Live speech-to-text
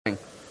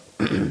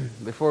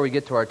before we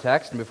get to our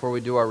text and before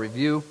we do our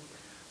review,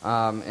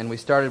 and we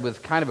started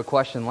with kind of a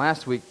question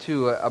last week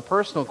too, a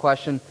personal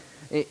question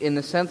in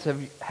the sense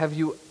of, have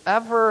you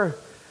ever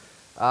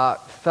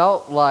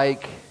felt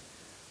like,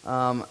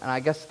 and I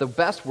guess the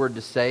best word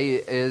to say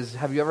is,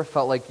 have you ever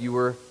felt like you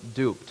were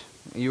duped?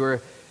 You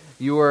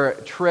were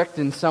tricked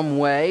in some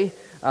way,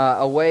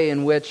 a way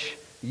in which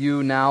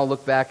you now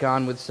look back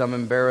on with some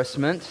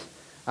embarrassment.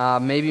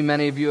 Maybe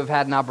many of you have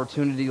had an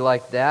opportunity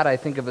like that. I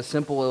think of a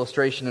simple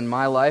illustration in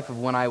my life of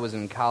when I was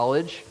in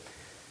college.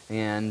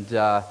 And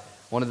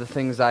one of the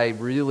things I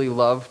really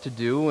love to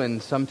do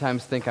and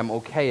sometimes think I'm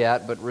okay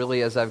at, but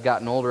really as I've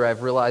gotten older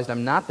I've realized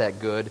I'm not that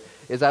good,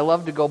 is I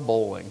love to go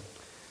bowling.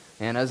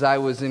 And as I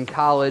was in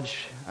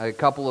college, a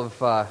couple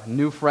of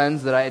new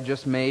friends that I had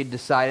just made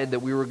decided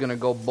that we were going to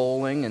go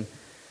bowling.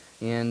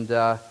 And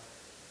there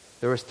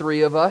was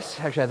three of us.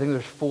 Actually, I think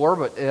there's four,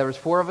 but there was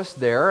four of us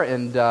there.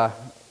 And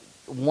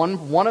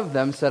one of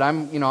them said,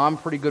 I'm a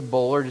pretty good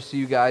bowler, just so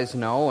you guys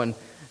know. And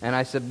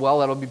I said, well,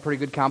 that'll be pretty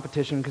good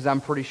competition because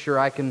I'm pretty sure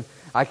I can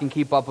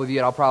keep up with you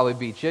and I'll probably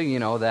beat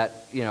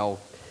you.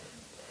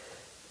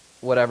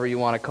 Whatever you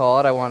want to call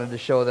it. I wanted to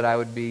show that I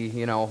would be,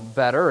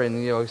 better,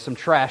 and some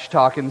trash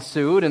talk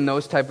ensued, and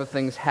those type of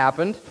things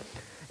happened.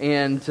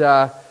 And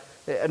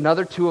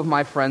another two of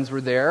my friends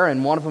were there,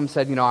 and one of them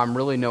said, I'm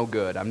really no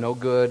good. I'm no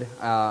good.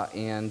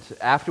 And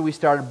after we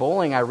started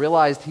bowling, I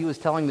realized he was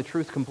telling the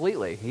truth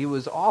completely. He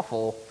was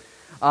awful.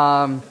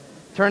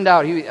 Turned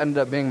out he ended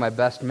up being my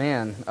best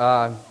man.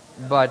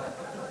 But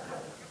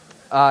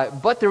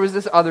there was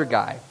this other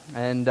guy,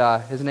 and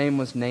his name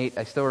was Nate.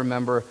 I still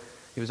remember.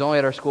 He was only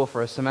at our school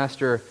for a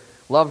semester.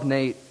 Loved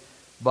Nate,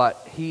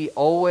 but he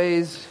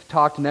always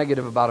talked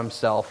negative about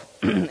himself.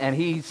 And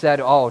he said,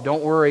 "Oh,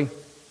 don't worry."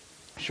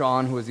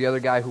 Sean, who was the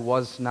other guy who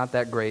was not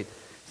that great,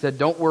 said,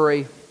 "Don't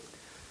worry,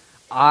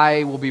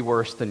 I will be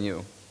worse than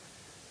you."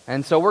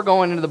 And so we're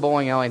going into the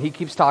bowling alley, and he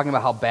keeps talking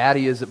about how bad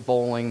he is at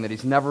bowling, that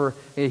he's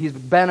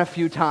been a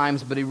few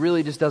times, but he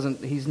really just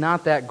he's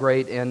not that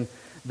great, and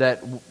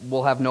that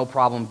we'll have no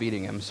problem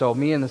beating him. So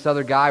me and this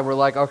other guy, we're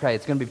like, okay,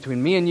 it's going to be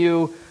between me and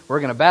you. We're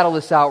going to battle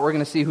this out. We're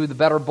going to see who the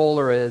better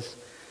bowler is.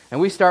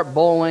 And we start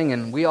bowling,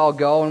 and we all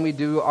go, and we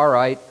do all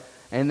right.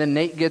 And then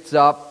Nate gets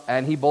up,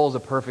 and he bowls a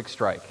perfect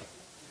strike.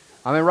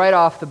 Right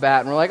off the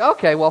bat, and we're like,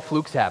 okay, well,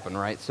 flukes happen,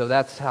 right? So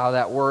that's how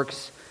that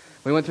works.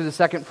 We went through the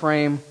second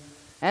frame,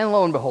 and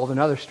lo and behold,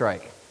 another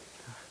strike.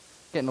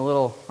 Getting a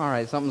little, all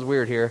right, something's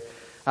weird here.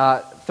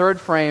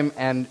 Third frame,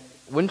 and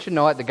wouldn't you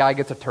know it, the guy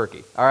gets a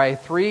turkey. All right,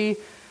 three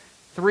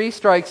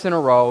strikes in a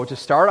row to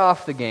start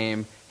off the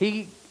game.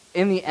 He,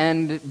 in the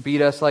end,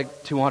 beat us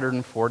like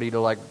 240 to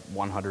like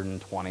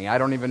 120. I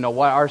don't even know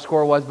what our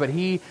score was, but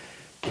he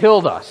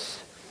killed us.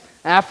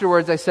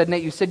 Afterwards, I said,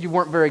 "Nate, you said you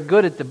weren't very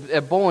good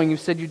at bowling. You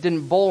said you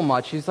didn't bowl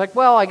much." He's like,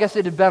 "Well, I guess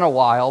it had been a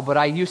while, but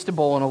I used to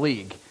bowl in a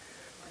league."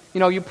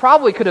 You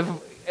probably could have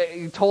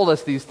told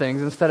us these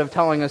things instead of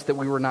telling us that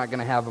we were not going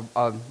to have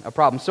a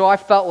problem. So I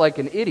felt like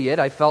an idiot.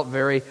 I felt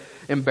very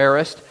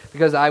embarrassed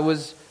because I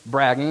was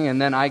bragging,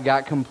 and then I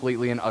got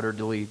completely and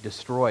utterly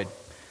destroyed.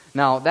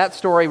 Now, that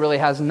story really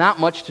has not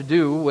much to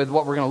do with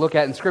what we're going to look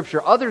at in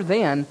Scripture, other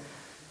than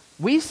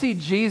we see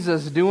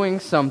Jesus doing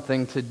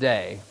something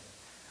today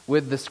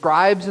with the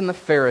scribes and the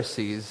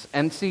Pharisees.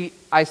 And see,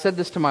 I said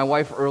this to my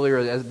wife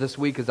earlier this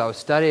week as I was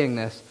studying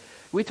this.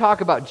 We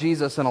talk about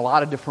Jesus in a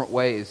lot of different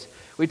ways.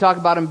 We talk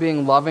about him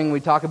being loving. We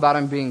talk about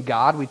him being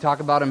God. We talk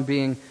about him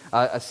being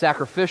a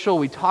sacrificial.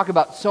 We talk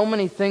about so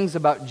many things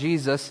about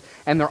Jesus,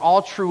 and they're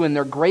all true, and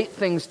they're great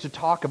things to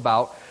talk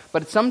about.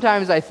 But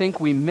sometimes I think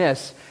we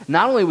miss,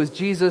 not only was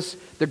Jesus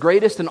the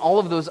greatest in all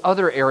of those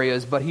other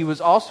areas, but he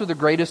was also the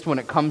greatest when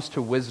it comes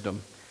to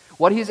wisdom.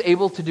 What he's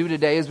able to do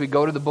today as we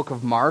go to the book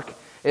of Mark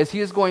is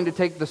he is going to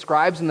take the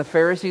scribes and the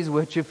Pharisees,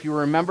 which, if you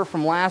remember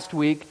from last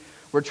week,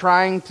 were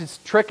trying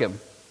to trick him.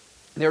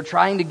 They're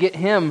trying to get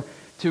him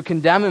to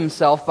condemn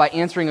himself by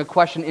answering a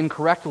question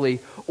incorrectly,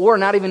 or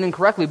not even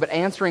incorrectly, but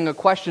answering a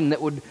question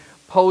that would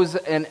pose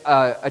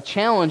a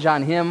challenge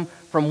on him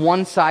from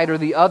one side or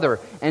the other.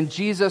 And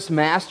Jesus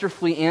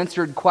masterfully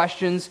answered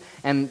questions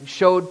and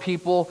showed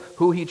people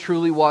who he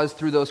truly was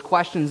through those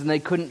questions, and they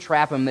couldn't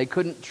trap him, they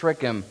couldn't trick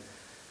him.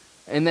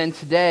 And then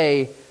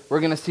today,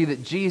 we're going to see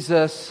that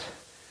Jesus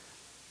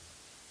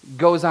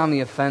goes on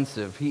the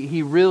offensive.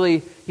 He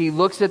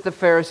looks at the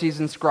Pharisees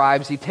and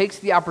scribes. He takes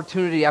the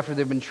opportunity after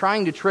they've been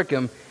trying to trick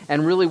him,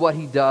 and really what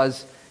he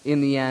does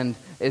in the end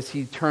is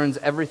he turns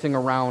everything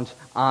around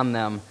on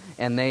them,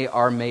 and they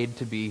are made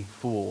to be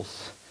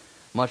fools.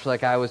 Much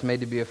like I was made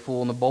to be a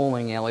fool in the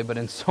bowling alley, but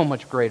in so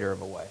much greater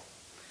of a way.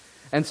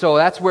 And so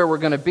that's where we're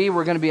going to be.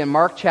 We're going to be in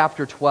Mark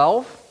chapter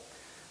 12.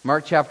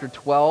 Mark chapter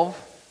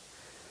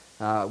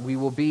 12. We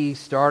will be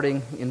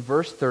starting in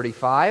verse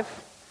 35.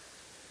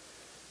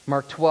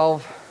 Mark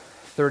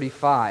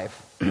 12:35.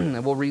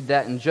 And we'll read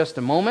that in just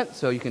a moment,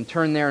 so you can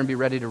turn there and be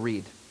ready to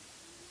read.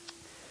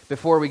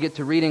 Before we get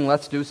to reading,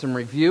 let's do some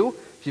review.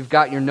 If you've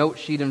got your note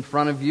sheet in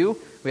front of you,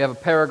 we have a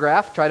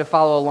paragraph. Try to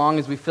follow along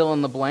as we fill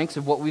in the blanks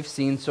of what we've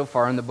seen so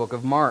far in the book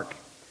of Mark.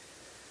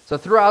 So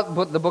throughout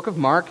the book of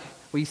Mark,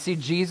 We see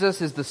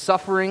Jesus as the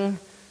suffering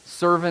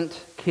servant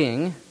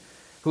king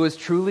who is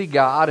truly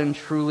God and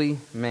truly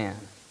man.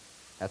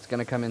 That's going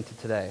to come into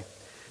today.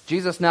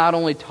 Jesus not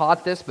only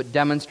taught this, but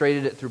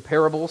demonstrated it through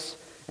parables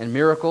and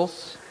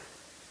miracles.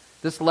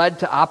 This led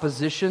to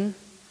opposition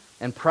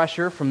and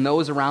pressure from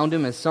those around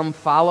him as some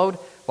followed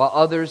while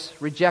others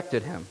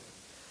rejected him.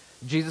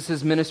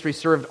 Jesus' ministry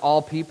served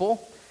all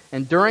people,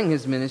 and during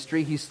his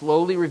ministry, he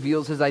slowly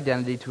reveals his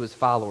identity to his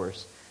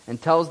followers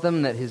and tells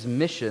them that his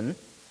mission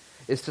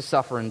is to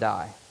suffer and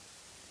die.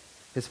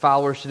 His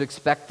followers should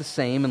expect the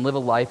same and live a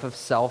life of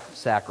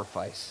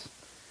self-sacrifice.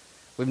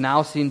 We've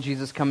now seen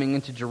Jesus coming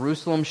into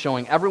Jerusalem,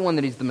 showing everyone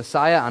that he's the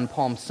Messiah on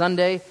Palm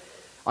Sunday.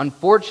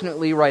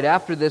 Unfortunately, right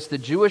after this, the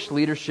Jewish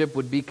leadership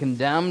would be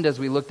condemned, as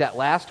we looked at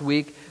last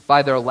week,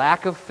 by their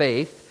lack of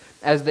faith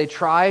as they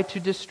try to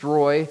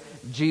destroy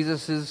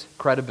Jesus'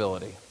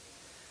 credibility.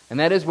 And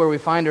that is where we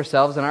find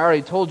ourselves, and I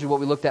already told you what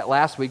we looked at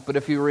last week, but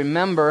if you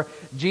remember,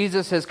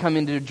 Jesus has come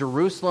into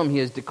Jerusalem, he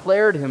has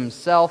declared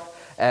himself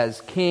as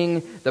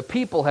king, the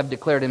people have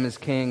declared him as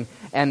king,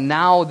 and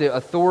now the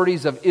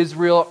authorities of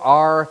Israel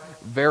are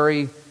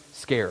very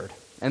scared.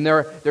 And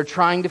they're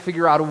trying to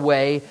figure out a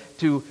way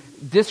to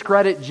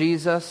discredit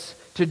Jesus,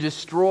 to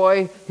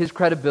destroy his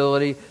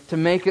credibility, to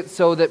make it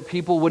so that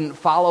people wouldn't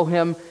follow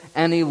him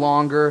any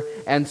longer.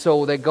 And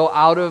so they go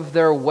out of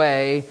their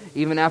way,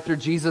 even after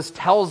Jesus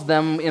tells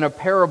them in a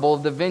parable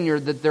of the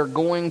vineyard that they're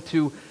going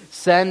to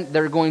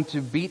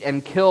beat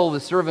and kill the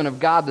servant of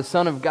God, the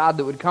Son of God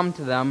that would come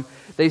to them.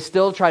 They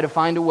still try to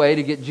find a way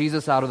to get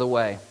Jesus out of the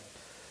way.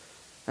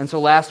 And so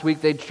last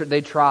week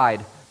they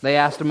tried. They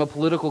asked him a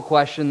political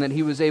question that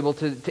he was able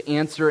to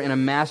answer in a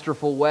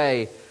masterful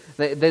way.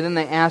 Then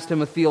they asked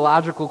him a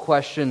theological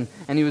question,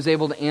 and he was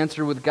able to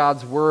answer with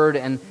God's word,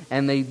 and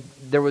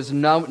there was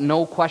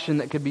no question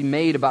that could be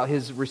made about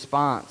his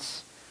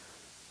response.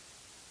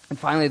 And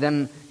finally,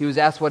 then he was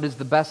asked, what is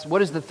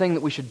the thing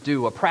that we should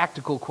do? A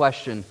practical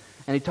question.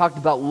 And he talked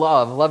about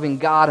loving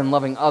God and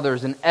loving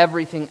others, and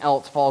everything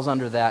else falls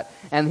under that.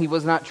 And he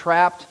was not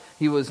trapped.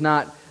 He was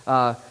not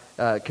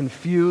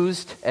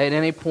confused at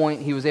any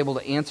point. He was able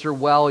to answer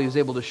well. He was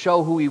able to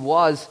show who he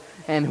was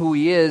and who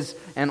he is,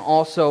 and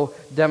also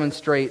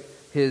demonstrate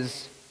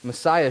his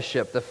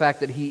messiahship, the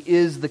fact that he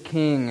is the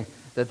king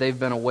that they've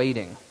been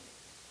awaiting.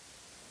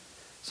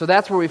 So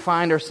that's where we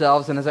find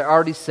ourselves, and as I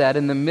already said,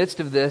 in the midst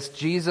of this,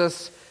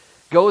 Jesus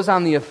goes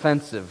on the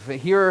offensive.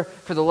 Here,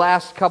 for the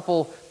last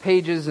couple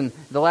pages and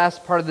the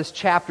last part of this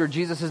chapter,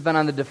 Jesus has been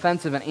on the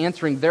defensive and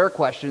answering their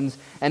questions,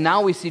 and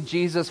now we see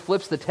Jesus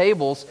flips the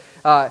tables,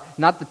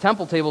 not the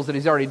temple tables that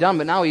he's already done,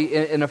 but now he,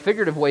 in a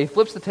figurative way, he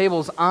flips the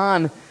tables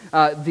on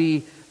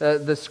the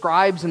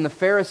scribes and the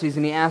Pharisees,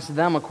 and he asks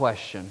them a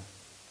question.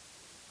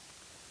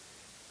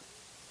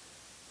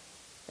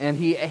 And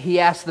he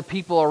asks the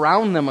people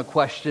around them a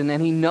question,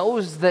 and he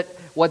knows that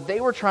what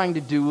they were trying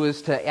to do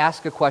was to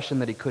ask a question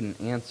that he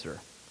couldn't answer.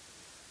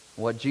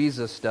 What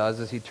Jesus does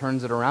is he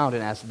turns it around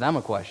and asks them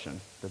a question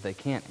that they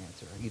can't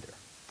answer either.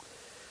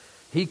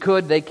 He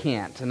could, they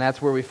can't, and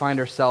that's where we find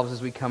ourselves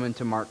as we come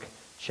into Mark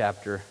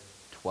chapter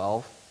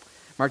 12.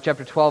 Mark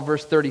chapter 12,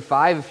 verse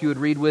 35, if you would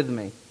read with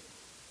me.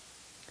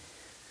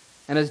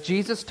 And as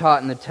Jesus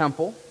taught in the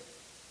temple,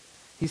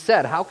 he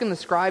said, "How can the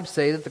scribes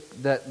say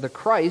that the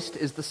Christ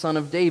is the son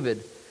of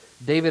David?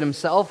 David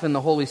himself in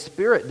the Holy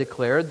Spirit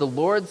declared, 'The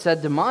Lord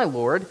said to my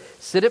Lord,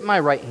 sit at my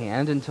right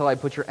hand until I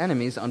put your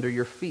enemies under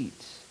your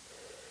feet.'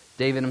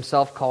 David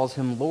himself calls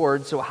him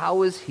Lord, so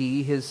how is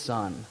he his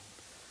son?"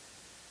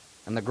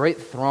 And the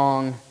great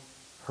throng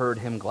heard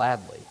him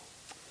gladly.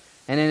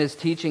 And in his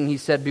teaching he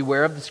said,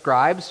 "Beware of the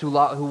scribes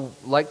who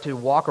like to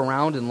walk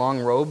around in long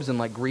robes and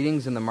like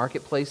greetings in the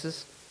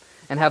marketplaces,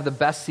 and have the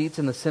best seats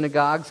in the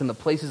synagogues and the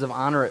places of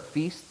honor at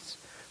feasts,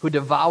 who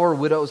devour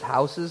widows'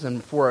 houses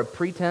and for a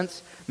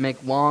pretense make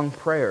long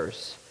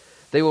prayers.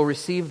 They will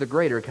receive the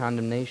greater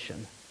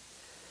condemnation."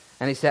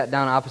 And he sat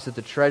down opposite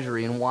the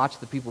treasury and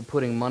watched the people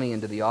putting money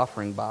into the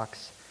offering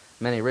box.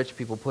 Many rich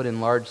people put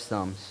in large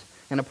sums,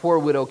 and a poor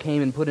widow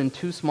came and put in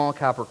 2 small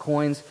copper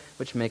coins,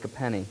 which make a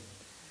penny.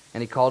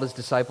 And he called his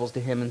disciples to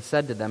him and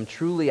said to them,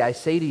 "Truly I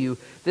say to you,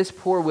 this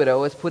poor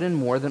widow has put in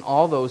more than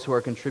all those who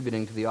are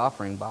contributing to the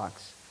offering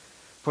box.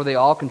 For they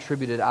all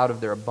contributed out of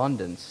their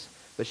abundance,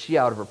 but she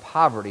out of her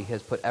poverty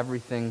has put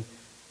everything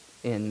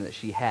in that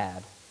she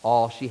had,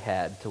 all she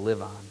had to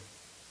live on."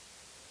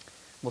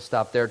 We'll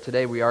stop there.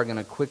 Today we are going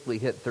to quickly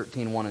hit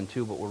 13:1 and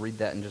 2, but we'll read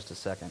that in just a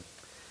second.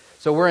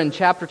 So we're in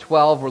chapter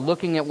 12. We're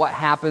looking at what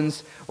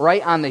happens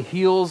right on the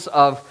heels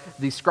of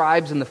the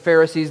scribes and the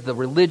Pharisees, the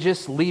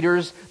religious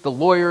leaders, the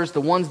lawyers,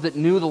 the ones that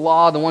knew the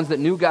law, the ones that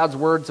knew God's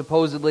word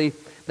supposedly.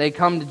 They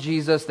come to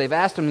Jesus. They've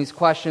asked him these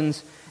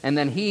questions, and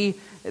then he,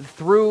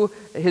 through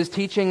his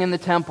teaching in the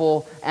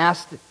temple,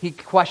 he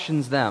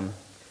questions them.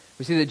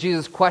 We see that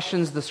Jesus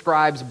questions the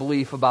scribes'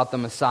 belief about the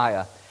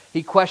Messiah.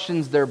 He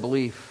questions their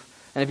belief.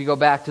 And if you go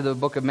back to the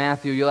book of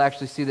Matthew, you'll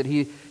actually see that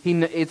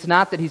it's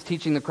not that he's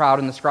teaching the crowd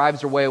and the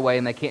scribes are way away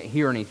and they can't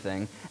hear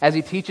anything. As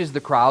he teaches the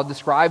crowd, the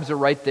scribes are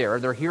right there.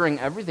 They're hearing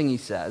everything he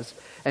says.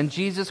 And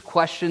Jesus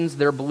questions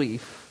their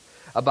belief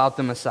about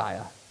the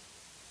Messiah.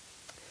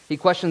 He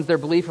questions their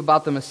belief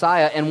about the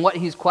Messiah, and what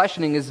he's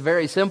questioning is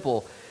very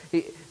simple.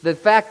 The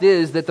fact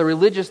is that the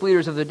religious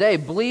leaders of the day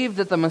believed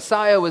that the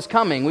Messiah was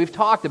coming. We've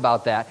talked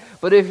about that.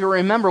 But if you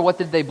remember, what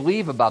did they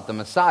believe about the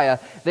Messiah?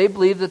 They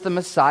believed that the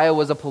Messiah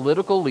was a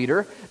political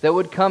leader that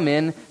would come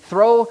in,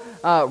 throw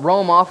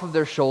Rome off of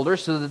their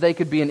shoulders so that they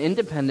could be an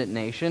independent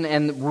nation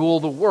and rule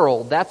the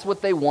world. That's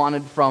what they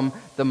wanted from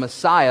the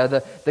Messiah,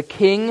 the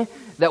king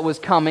that was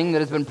coming, that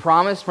has been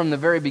promised from the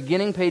very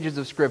beginning pages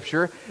of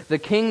Scripture, the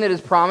king that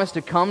is promised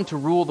to come to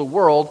rule the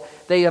world.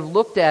 They have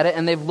looked at it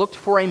and they've looked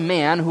for a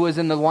man who is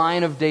in the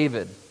line of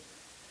David.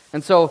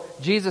 And so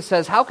Jesus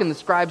says, how can the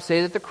scribes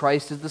say that the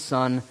Christ is the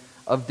son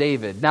of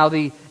David? Now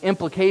the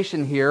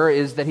implication here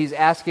is that he's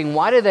asking,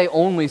 why do they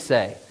only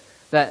say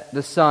that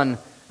the son,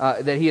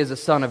 that he is a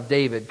son of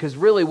David? Because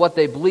really what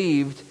they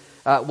believed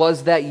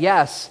was that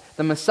yes,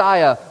 the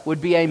Messiah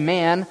would be a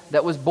man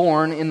that was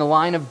born in the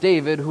line of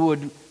David who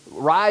would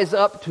rise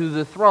up to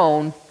the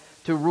throne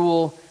to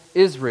rule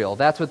Israel.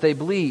 That's what they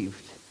believed.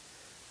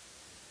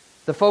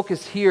 The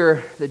focus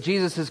here that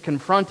Jesus is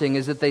confronting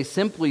is that they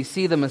simply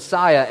see the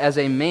Messiah as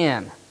a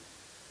man,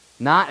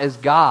 not as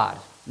God,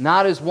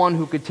 not as one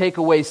who could take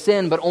away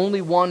sin, but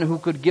only one who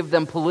could give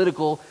them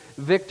political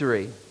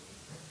victory.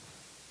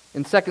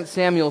 In 2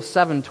 Samuel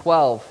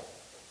 7:12,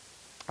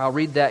 I'll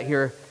read that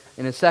here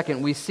in a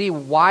second, we see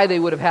why they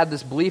would have had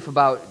this belief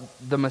about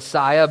the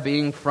Messiah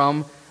being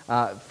from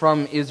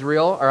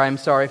Israel,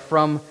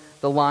 from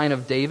the line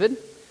of David.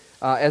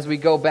 As we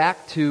go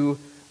back to,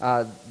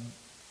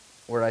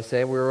 where did I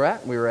say we were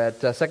at? We were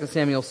at 2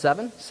 Samuel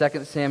 7.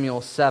 2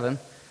 Samuel 7.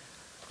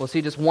 We'll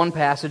see just one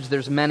passage.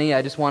 There's many.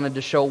 I just wanted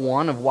to show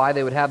one of why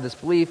they would have this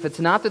belief. It's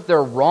not that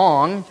they're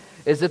wrong,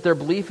 it's that their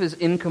belief is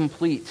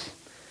incomplete.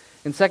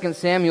 In 2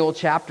 Samuel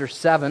chapter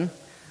 7,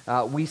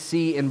 we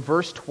see in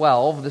verse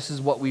 12, this is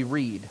what we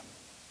read.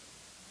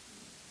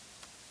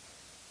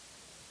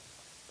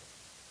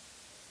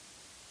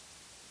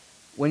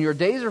 When your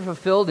days are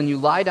fulfilled and you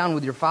lie down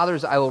with your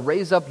fathers, I will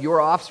raise up your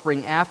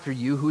offspring after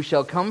you, who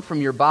shall come from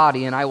your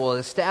body, and I will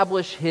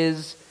establish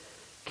his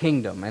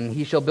kingdom. And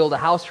he shall build a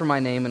house for my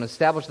name and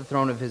establish the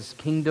throne of his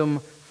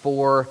kingdom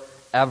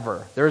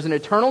forever. There is an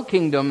eternal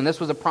kingdom, and this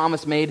was a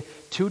promise made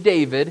to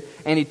David,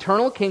 an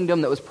eternal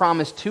kingdom that was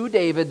promised to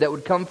David that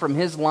would come from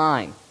his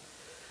line.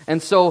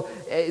 And so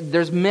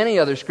there's many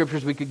other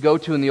scriptures we could go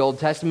to in the Old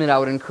Testament. I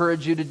would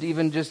encourage you to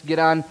even just get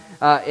on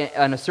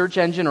a search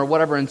engine or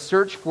whatever and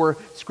search for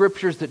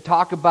scriptures that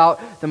talk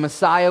about the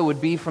Messiah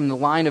would be from the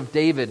line of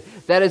David.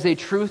 That is a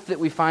truth that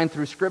we find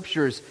through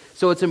scriptures.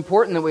 So it's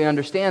important that we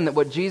understand that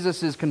what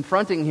Jesus is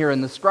confronting here in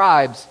the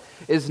scribes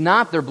is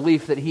not their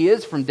belief that he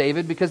is from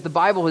David, because the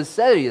Bible has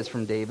said he is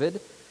from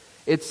David.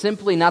 It's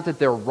simply not that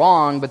they're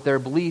wrong, but their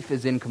belief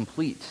is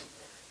incomplete.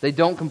 They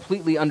don't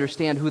completely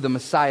understand who the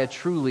Messiah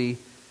truly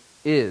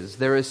is.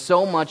 There is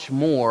so much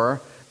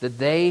more that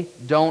they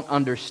don't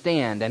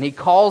understand. And he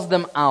calls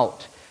them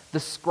out, the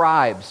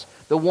scribes,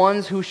 the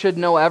ones who should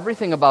know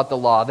everything about the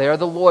law. They are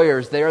the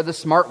lawyers, they are the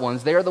smart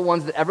ones, they are the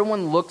ones that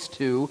everyone looks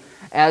to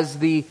as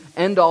the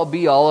end-all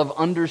be-all of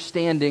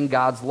understanding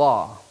God's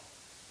law.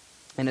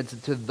 And it's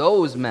to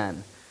those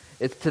men,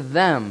 it's to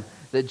them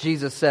that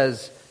Jesus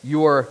says,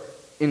 you're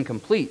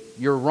incomplete,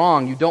 you're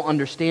wrong, you don't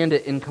understand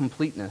it in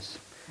completeness.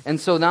 And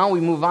so now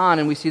we move on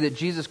and we see that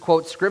Jesus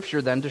quotes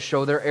Scripture then to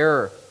show their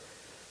error.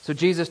 So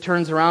Jesus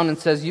turns around and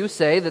says, you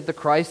say that the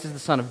Christ is the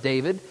son of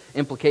David,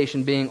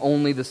 implication being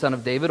only the son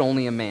of David,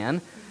 only a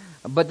man.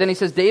 But then he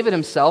says David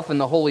himself and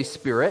the Holy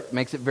Spirit,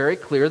 makes it very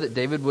clear that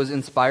David was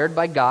inspired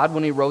by God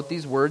when he wrote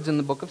these words in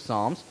the book of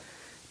Psalms,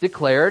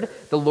 declared,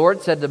 the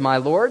Lord said to my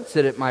Lord,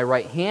 sit at my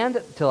right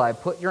hand till I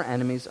put your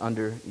enemies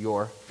under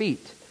your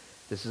feet.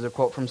 This is a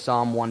quote from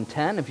Psalm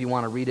 110. If you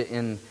want to read it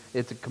in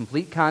its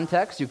complete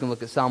context, you can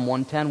look at Psalm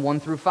 110, 1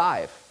 through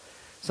 5.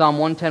 Psalm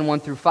 110, 1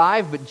 through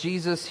 5, but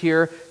Jesus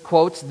here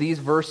quotes these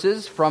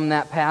verses from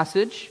that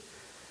passage,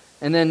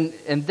 and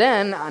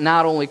then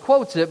not only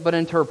quotes it, but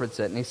interprets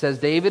it. And he says,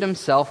 David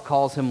himself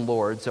calls him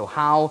Lord, so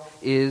how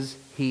is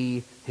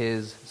he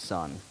his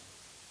son?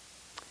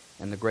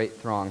 And the great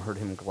throng heard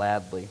him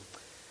gladly.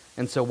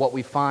 And so what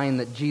we find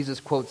that Jesus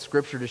quotes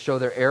Scripture to show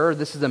their error,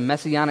 this is a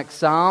messianic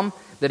psalm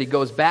that he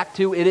goes back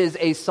to. It is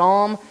a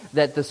psalm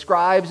that the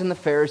scribes and the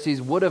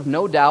Pharisees would have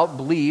no doubt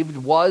believed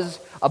was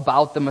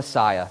about the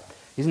Messiah.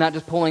 He's not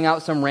just pulling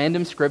out some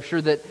random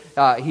scripture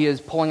that he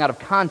is pulling out of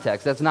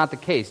context. That's not the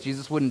case.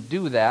 Jesus wouldn't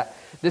do that.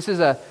 This is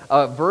a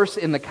verse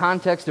in the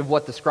context of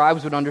what the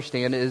scribes would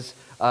understand is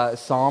a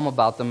psalm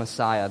about the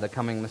Messiah, the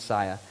coming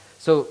Messiah.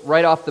 So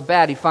right off the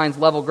bat, he finds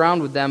level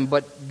ground with them,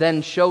 but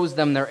then shows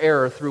them their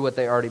error through what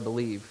they already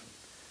believe.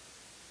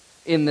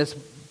 In this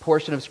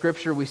portion of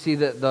Scripture, we see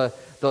that the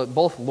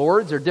both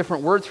Lords are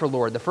different words for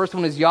Lord. The first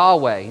one is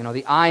Yahweh,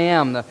 the I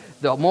am,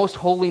 the most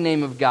holy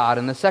name of God.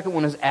 And the second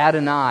one is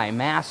Adonai,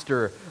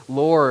 Master,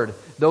 Lord.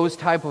 Those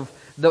type of,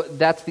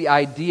 that's the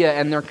idea,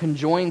 and they're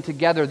conjoined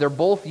together. They're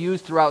both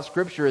used throughout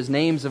Scripture as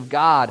names of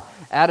God,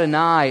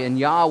 Adonai and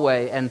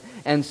Yahweh.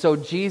 And so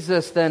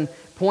Jesus then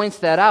points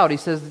that out. He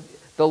says,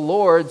 the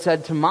Lord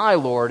said to my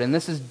Lord. And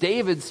this is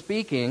David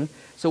speaking.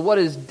 So what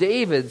is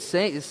David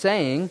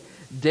saying?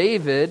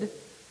 David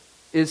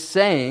is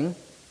saying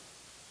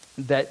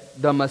that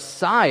the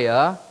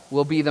Messiah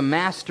will be the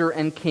master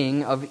and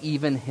king of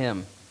even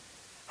him.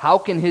 How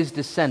can his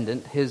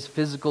descendant, his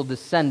physical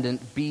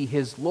descendant, be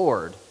his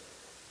Lord?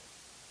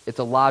 It's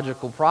a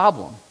logical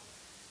problem.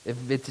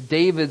 If it's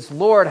David's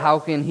Lord, how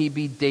can he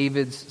be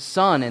David's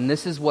son? And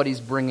this is what he's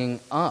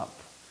bringing up.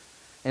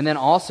 And then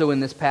also in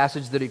this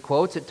passage that he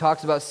quotes, it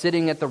talks about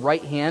sitting at the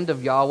right hand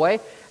of Yahweh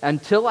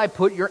until I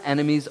put your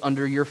enemies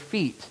under your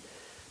feet.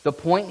 The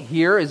point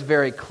here is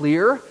very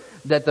clear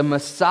that the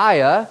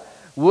Messiah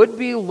would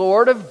be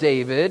Lord of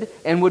David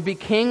and would be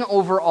king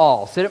over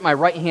all. Sit at my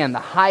right hand, the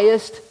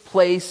highest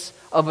place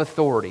of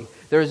authority.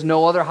 There is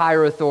no other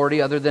higher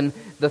authority other than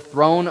the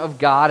throne of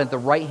God at the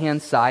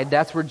right-hand side.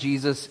 That's where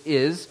Jesus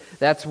is.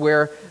 That's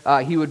where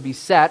he would be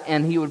set,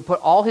 and he would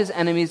put all his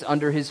enemies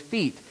under his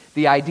feet.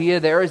 The idea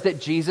there is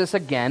that Jesus,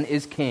 again,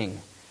 is king.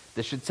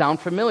 This should sound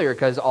familiar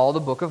because all the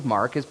book of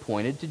Mark is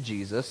pointed to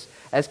Jesus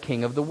as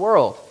king of the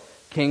world.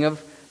 King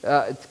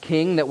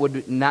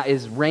that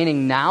is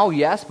reigning now,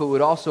 yes, but would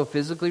also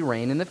physically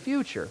reign in the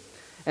future.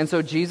 And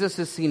so Jesus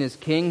is seen as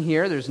king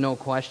here, there's no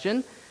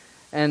question.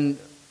 And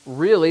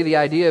really, the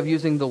idea of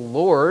using the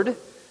Lord,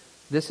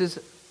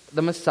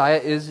 the Messiah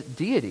is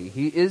deity.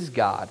 He is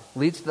God,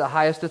 leads to the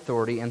highest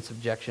authority and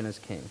subjection as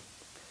king.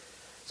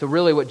 So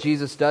really what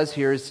Jesus does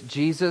here is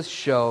Jesus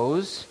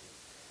shows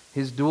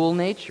his dual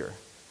nature.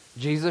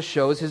 Jesus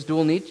shows his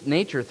dual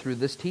nature through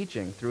this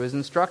teaching, through his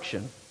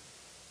instruction.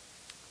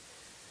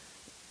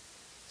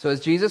 So as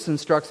Jesus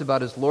instructs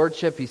about his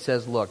lordship, he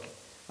says, look,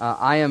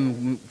 I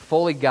am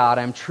fully God,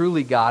 I am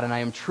truly God, and I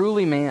am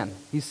truly man.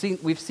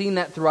 We've seen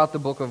that throughout the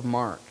book of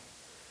Mark.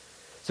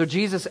 So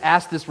Jesus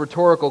asked this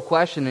rhetorical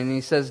question, and he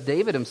says,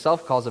 David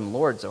himself calls him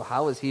Lord, so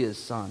how is he his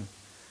son?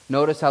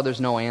 Notice how there's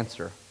no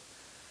answer.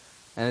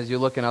 And as you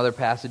look in other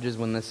passages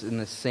when in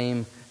this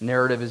same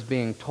narrative is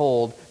being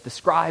told, the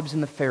scribes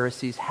and the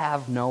Pharisees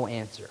have no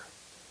answer.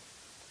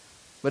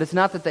 But it's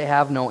not that they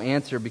have no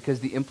answer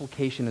because the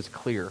implication is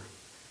clear.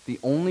 The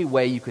only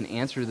way you can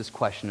answer this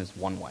question is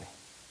one way.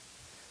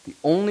 The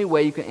only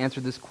way you can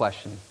answer this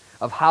question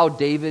of how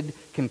David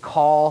can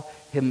call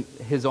him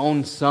his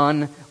own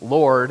son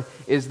Lord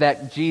is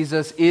that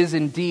Jesus is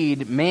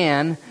indeed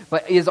man,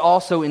 but is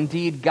also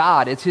indeed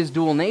God. It's his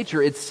dual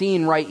nature. It's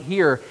seen right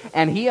here.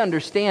 And he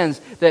understands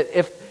that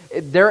if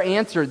their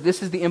answer,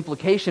 this is the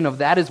implication of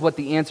that is what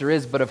the answer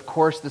is, but of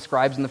course the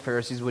scribes and the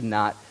Pharisees would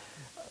not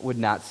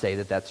say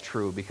that that's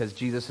true because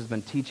Jesus has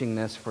been teaching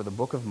this for the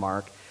book of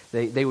Mark.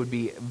 They would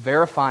be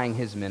verifying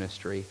his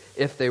ministry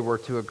if they were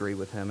to agree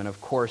with him, and of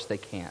course they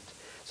can't.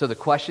 So the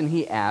question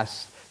he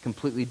asks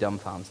completely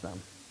dumbfounds them.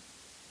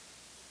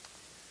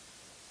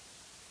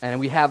 And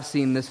we have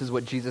seen this is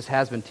what Jesus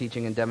has been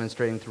teaching and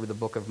demonstrating through the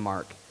book of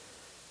Mark.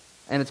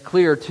 And it's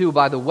clear, too,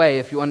 by the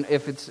way,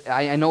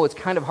 I know it's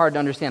kind of hard to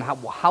understand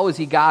how is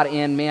he God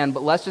and man,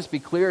 but let's just be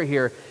clear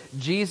here.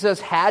 Jesus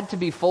had to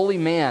be fully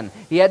man.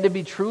 He had to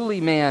be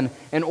truly man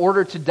in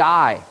order to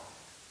die.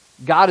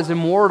 God is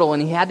immortal,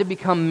 and he had to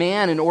become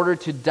man in order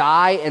to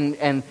die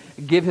and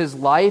give his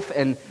life,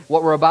 and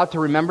what we're about to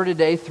remember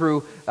today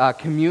through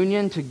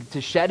communion, to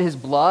shed his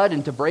blood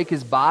and to break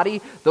his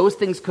body. Those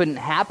things couldn't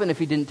happen if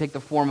he didn't take the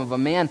form of a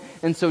man.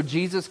 And so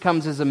Jesus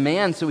comes as a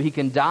man so he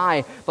can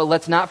die. But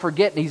let's not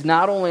forget, he's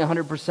not only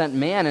 100%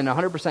 man and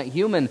 100%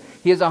 human,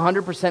 he is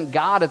 100%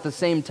 God at the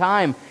same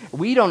time.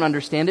 We don't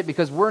understand it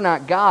because we're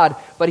not God,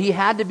 but he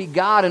had to be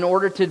God in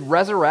order to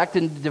resurrect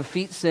and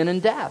defeat sin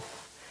and death.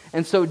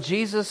 And so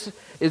Jesus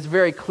is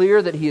very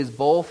clear that he is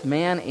both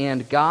man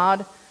and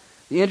God.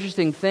 The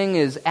interesting thing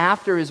is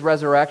after his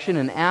resurrection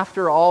and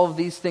after all of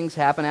these things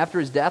happen,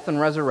 after his death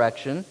and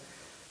resurrection,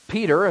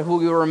 Peter,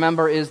 who you'll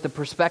remember is the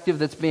perspective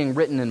that's being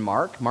written in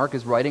Mark. Mark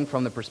is writing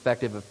from the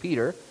perspective of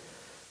Peter.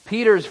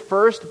 Peter's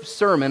first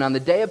sermon on the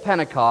day of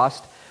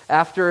Pentecost,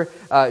 after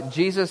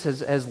Jesus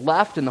has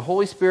left and the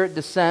Holy Spirit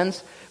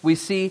descends, we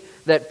see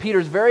that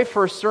Peter's very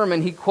first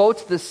sermon, he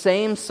quotes the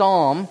same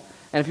psalm.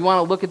 And if you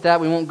want to look at that,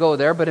 we won't go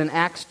there, but in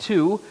Acts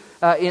 2,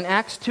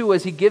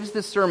 as he gives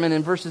this sermon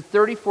in verses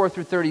 34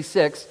 through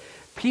 36,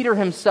 Peter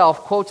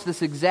himself quotes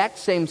this exact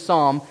same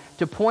psalm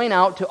to point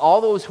out to all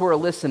those who are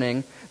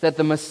listening that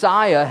the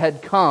Messiah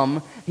had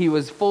come, he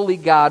was fully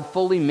God,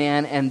 fully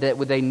man, and that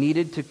they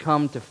needed to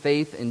come to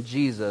faith in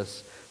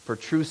Jesus for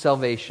true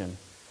salvation.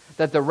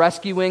 That the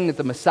rescuing that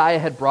the Messiah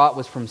had brought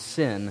was from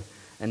sin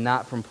and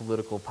not from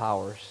political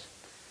powers.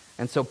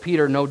 And so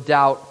Peter, no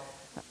doubt,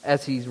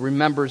 as he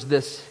remembers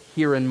this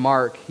here in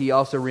Mark, he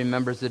also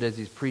remembers it as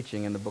he's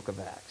preaching in the book of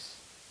Acts.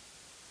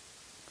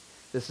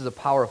 This is a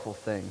powerful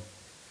thing.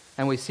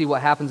 And we see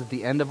what happens at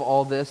the end of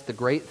all this. The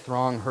great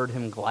throng heard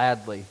him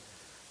gladly.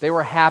 They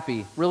were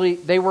happy. Really,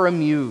 they were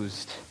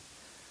amused.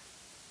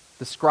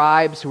 The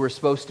scribes, who were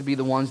supposed to be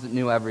the ones that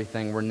knew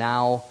everything, were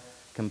now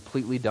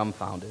completely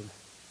dumbfounded.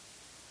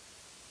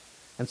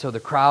 And so the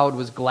crowd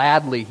was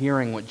gladly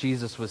hearing what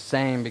Jesus was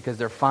saying because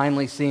they're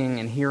finally seeing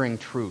and hearing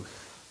truth.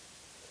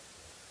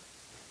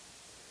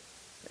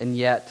 And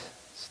yet,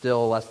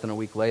 Still, less than a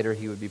week later,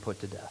 he would be put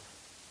to death.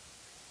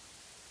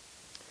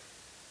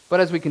 But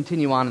as we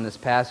continue on in this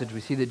passage,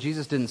 we see that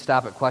Jesus didn't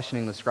stop at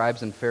questioning the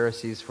scribes and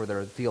Pharisees for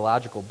their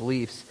theological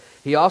beliefs.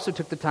 He also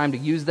took the time to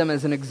use them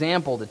as an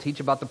example to teach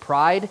about the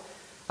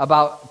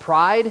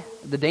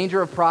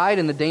danger of pride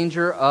and the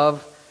danger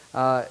of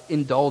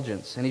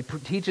indulgence. And he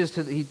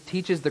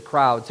teaches the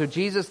crowd. So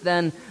Jesus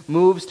then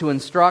moves to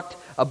instruct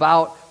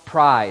about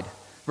pride,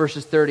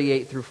 verses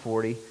 38 through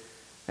 40.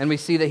 And we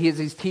see that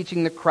he's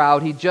teaching the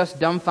crowd. He just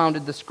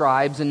dumbfounded the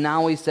scribes, and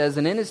now he says,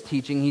 and in his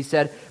teaching he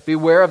said,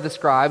 beware of the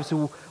scribes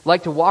who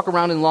like to walk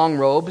around in long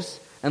robes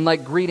and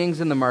like greetings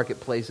in the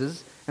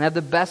marketplaces and have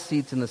the best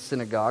seats in the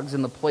synagogues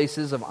and the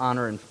places of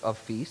honor and of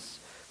feasts,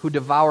 who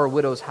devour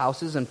widows'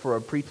 houses and for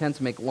a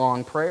pretense make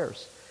long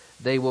prayers.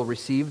 They will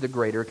receive the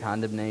greater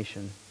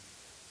condemnation.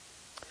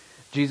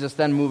 Jesus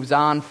then moves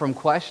on from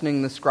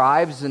questioning the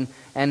scribes, and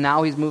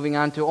now he's moving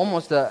on to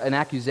almost an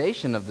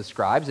accusation of the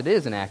scribes. It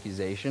is an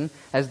accusation,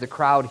 as the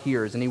crowd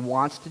hears, and he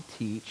wants to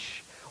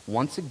teach,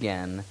 once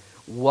again,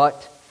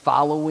 what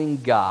following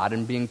God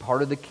and being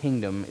part of the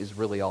kingdom is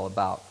really all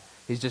about.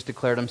 He's just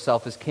declared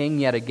himself as king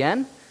yet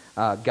again,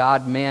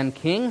 God, man,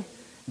 king,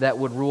 that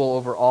would rule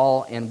over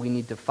all, and we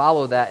need to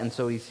follow that. And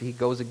so he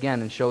goes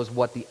again and shows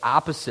what the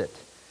opposite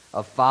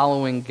of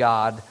following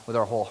God with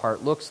our whole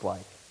heart looks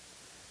like.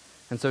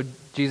 And so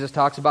Jesus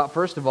talks about,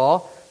 first of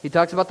all, he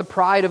talks about the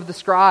pride of the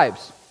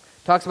scribes.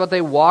 He talks about they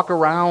walk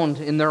around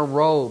in their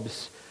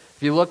robes.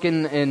 If you look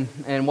in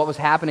what was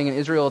happening in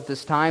Israel at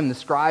this time, the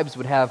scribes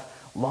would have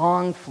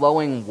long,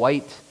 flowing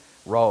white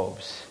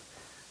robes.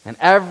 And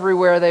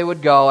everywhere they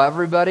would go,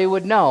 everybody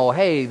would know,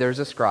 hey, there's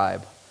a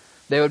scribe.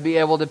 They would be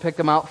able to pick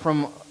them out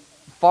from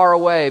far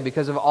away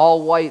because of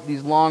all white,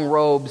 these long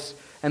robes,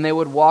 and they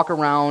would walk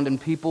around and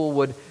people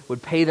would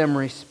pay them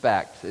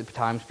respect. At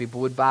times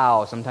people would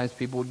bow, sometimes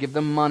people would give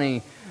them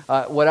money,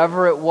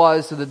 whatever it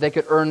was, so that they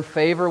could earn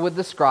favor with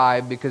the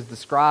scribe because the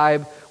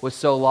scribe was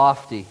so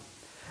lofty.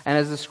 And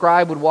as the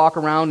scribe would walk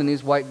around in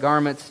these white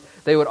garments,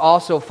 they would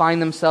also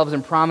find themselves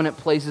in prominent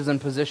places and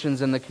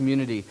positions in the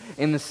community,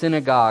 in the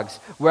synagogues.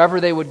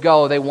 Wherever they would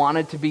go, they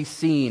wanted to be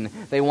seen.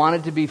 They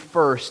wanted to be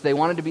first. They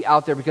wanted to be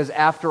out there because,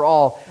 after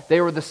all,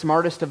 they were the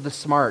smartest of the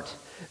smart.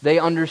 They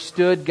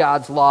understood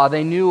God's law.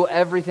 They knew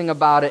everything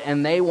about it,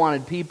 and they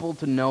wanted people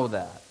to know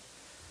that.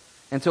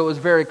 And so it was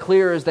very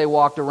clear as they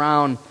walked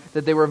around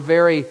that they were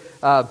very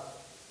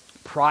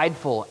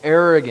prideful,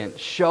 arrogant,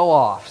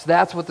 show-offs.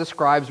 That's what the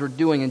scribes were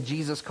doing, and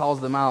Jesus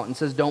calls them out and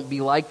says, don't be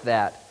like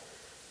that.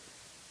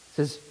 He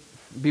says,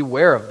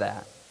 beware of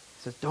that.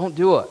 He says, don't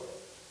do it.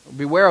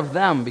 Beware of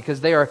them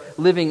because they are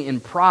living in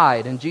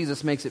pride, and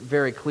Jesus makes it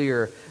very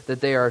clear that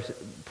they are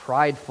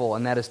prideful,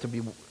 and that is to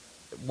be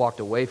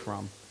walked away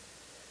from.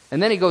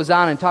 And then he goes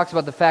on and talks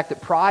about the fact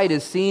that pride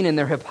is seen in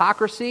their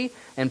hypocrisy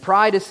and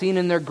pride is seen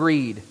in their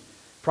greed.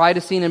 Pride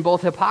is seen in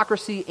both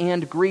hypocrisy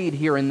and greed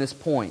here in this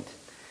point.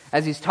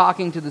 As he's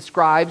talking to the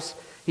scribes,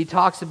 he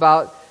talks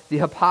about the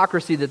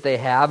hypocrisy that they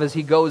have as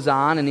he goes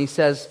on, and he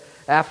says,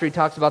 after he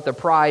talks about their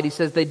pride, he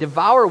says, they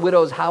devour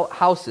widows'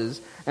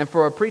 houses and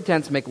for a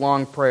pretense make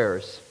long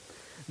prayers.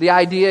 The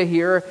idea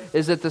here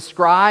is that the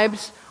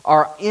scribes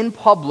are in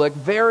public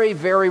very,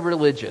 very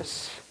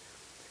religious.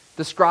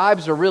 The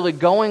scribes are really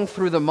going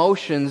through the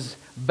motions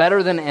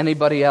better than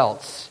anybody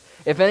else.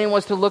 If anyone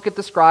was to look at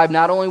the scribe,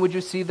 not only would you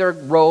see their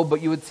robe,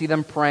 but you would see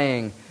them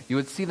praying. You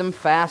would see them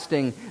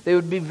fasting. They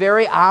would be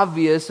very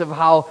obvious of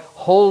how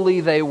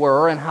holy they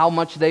were and how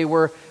much they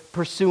were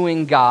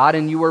pursuing God,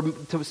 and you were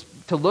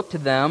to look to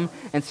them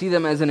and see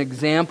them as an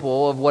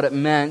example of what it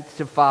meant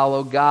to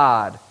follow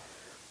God.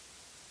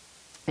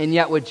 And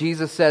yet what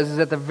Jesus says is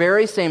at the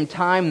very same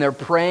time they're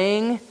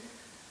praying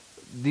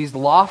these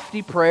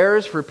lofty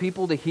prayers for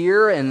people to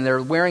hear, and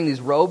they're wearing these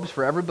robes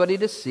for everybody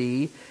to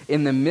see.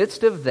 In the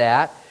midst of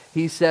that,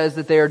 he says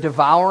that they are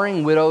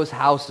devouring widows'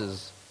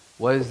 houses.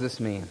 What does this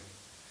mean?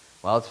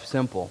 Well, it's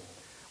simple.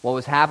 What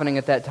was happening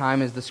at that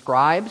time is the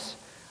scribes,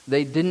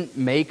 they didn't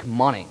make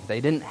money. They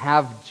didn't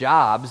have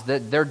jobs.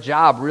 Their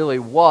job really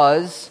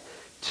was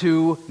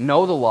to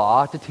know the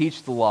law, to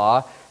teach the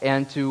law,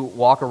 and to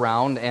walk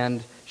around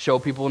and show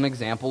people an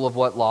example of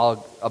what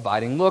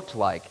law-abiding looked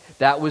like.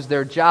 That was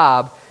their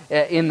job,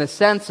 in the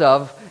sense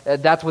of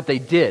that's what they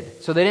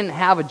did. So they didn't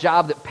have a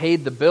job that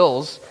paid the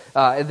bills.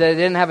 They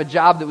didn't have a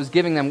job that was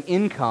giving them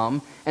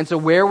income. And so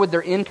where would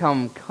their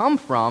income come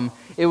from?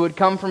 It would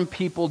come from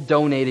people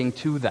donating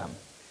to them.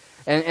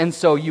 And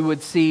so you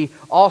would see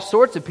all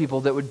sorts of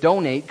people that would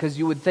donate, because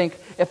you would think,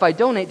 if I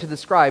donate to the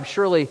scribe,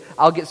 surely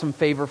I'll get some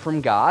favor from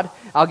God.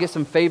 I'll get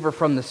some favor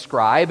from the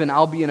scribe, and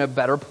I'll be in a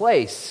better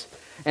place.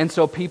 And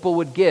so people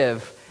would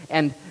give.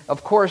 And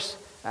of course,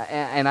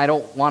 and I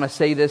don't want to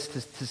say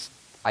this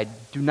I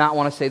do not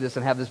want to say this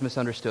and have this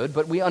misunderstood,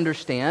 but we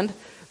understand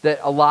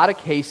that a lot of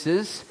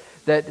cases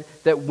that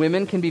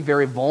women can be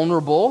very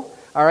vulnerable,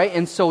 all right?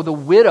 And so the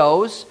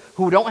widows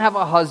who don't have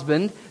a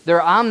husband.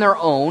 They're on their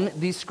own.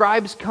 These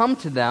scribes come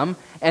to them,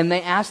 and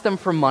they ask them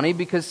for money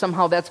because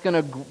somehow that's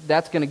going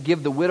to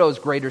give the widows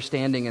greater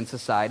standing in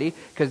society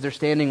because their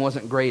standing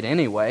wasn't great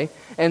anyway.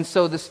 And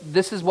so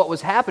this is what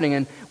was happening.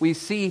 And we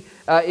see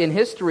in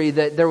history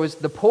that there was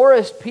the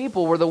poorest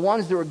people were the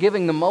ones that were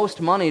giving the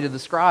most money to the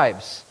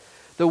scribes.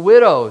 The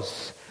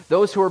widows,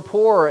 those who were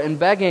poor and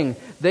begging,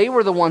 they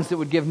were the ones that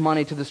would give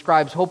money to the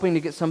scribes, hoping to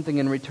get something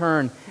in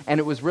return. And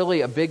it was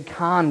really a big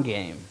con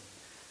game.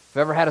 If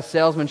you've ever had a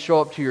salesman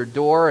show up to your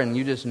door and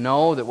you just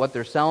know that what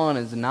they're selling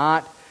is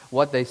not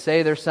what they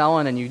say they're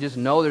selling, and you just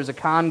know there's a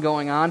con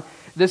going on,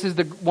 this is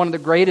one of the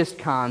greatest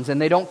cons.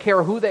 And they don't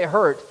care who they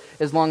hurt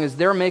as long as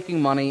they're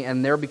making money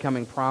and they're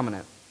becoming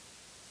prominent.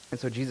 And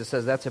so Jesus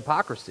says that's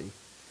hypocrisy.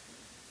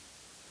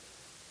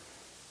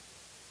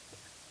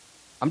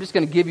 I'm just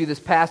going to give you this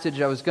passage.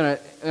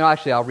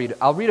 I'll read it.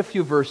 I'll read a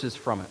few verses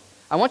from it.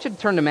 I want you to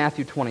turn to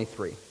Matthew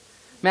 23.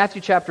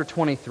 Matthew chapter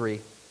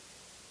 23.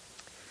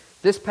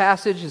 This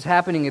passage is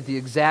happening at the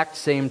exact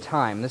same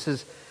time.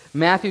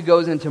 Matthew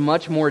goes into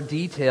much more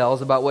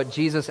details about what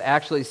Jesus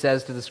actually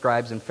says to the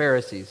scribes and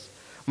Pharisees.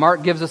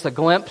 Mark gives us a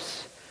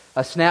glimpse,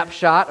 a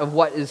snapshot of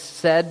what is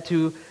said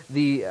to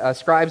the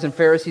scribes and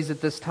Pharisees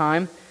at this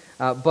time.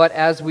 But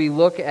as we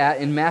look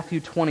at in Matthew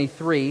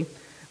 23,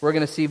 we're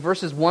going to see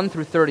verses 1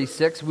 through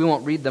 36. We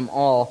won't read them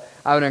all.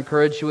 I would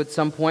encourage you at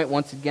some point,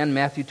 once again,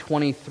 Matthew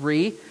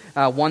 23,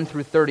 1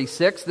 through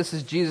 36. This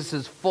is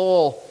Jesus'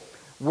 full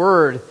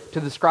word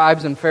to the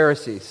scribes and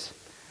Pharisees.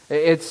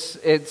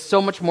 It's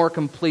so much more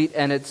complete,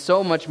 and it's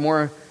so much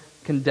more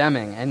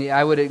condemning. And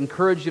I would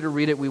encourage you to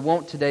read it. We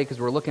won't today because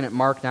we're looking at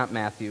Mark, not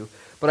Matthew.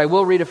 But I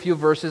will read a few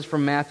verses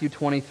from Matthew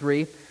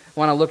 23. I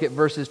want to look at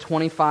verses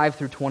 25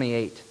 through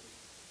 28.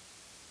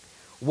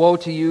 Woe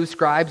to you,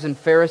 scribes and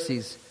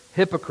Pharisees,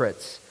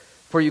 hypocrites!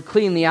 For you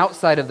clean the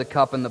outside of the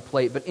cup and the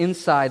plate, but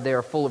inside they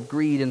are full of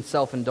greed and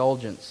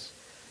self-indulgence.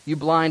 You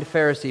blind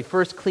Pharisee,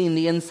 first clean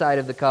the inside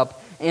of the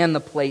cup and the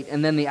plate,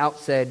 and then the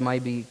outside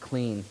might be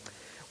clean.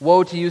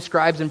 Woe to you,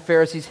 scribes and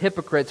Pharisees,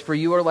 hypocrites, for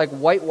you are like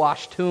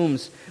whitewashed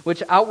tombs,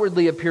 which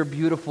outwardly appear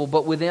beautiful,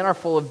 but within are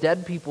full of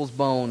dead people's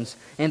bones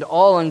and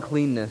all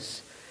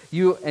uncleanness.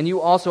 You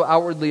also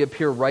outwardly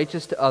appear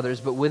righteous to others,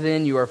 but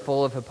within you are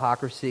full of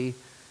hypocrisy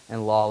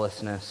and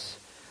lawlessness.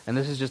 And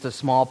this is just a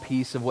small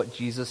piece of what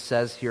Jesus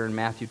says here in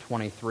Matthew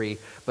 23,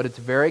 but it's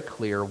very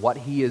clear what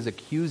he is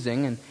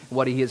accusing and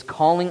what he is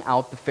calling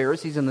out the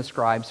Pharisees and the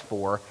scribes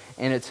for,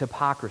 and it's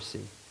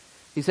hypocrisy.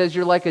 He says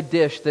you're like a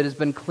dish that has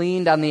been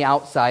cleaned on the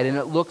outside and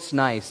it looks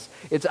nice.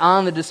 It's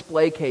on the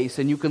display case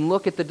and you can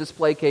look at the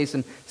display case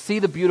and see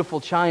the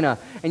beautiful china,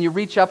 and you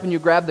reach up and you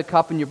grab the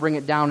cup and you bring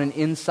it down, and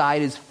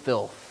inside is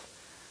filth,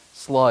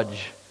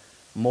 sludge,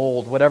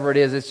 mold, whatever it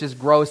is. It's just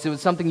gross. It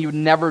was something you would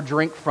never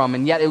drink from,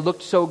 and yet it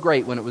looked so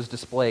great when it was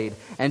displayed.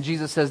 And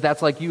Jesus says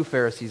that's like you,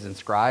 Pharisees and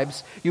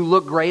scribes. You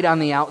look great on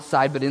the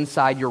outside, but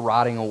inside you're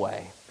rotting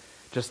away.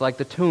 Just like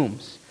the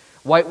tombs.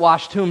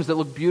 Whitewashed tombs that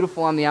look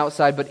beautiful on the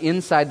outside, but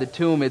inside the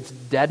tomb it's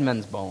dead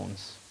men's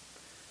bones.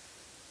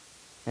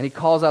 And he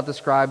calls out the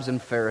scribes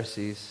and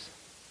Pharisees,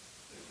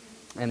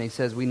 and he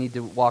says we need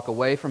to walk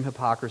away from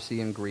hypocrisy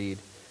and greed,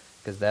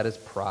 because that is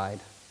pride.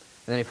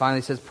 And then he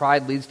finally says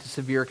pride leads to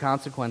severe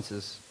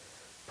consequences.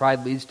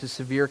 Pride leads to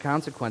severe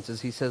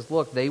consequences. He says,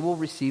 look, they will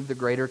receive the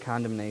greater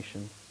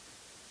condemnation.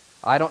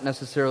 I don't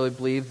necessarily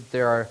believe that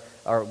there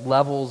are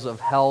levels of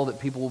hell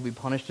that people will be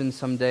punished in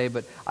someday,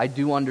 but I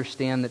do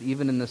understand that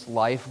even in this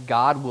life,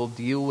 God will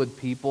deal with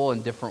people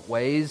in different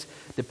ways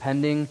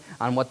depending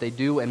on what they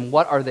do. And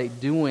what are they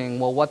doing?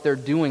 Well, what they're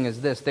doing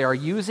is this. They are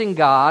using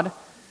God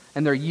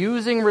and they're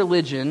using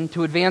religion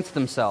to advance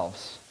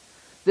themselves.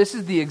 This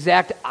is the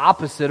exact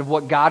opposite of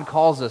what God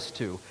calls us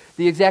to.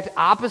 The exact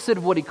opposite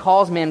of what he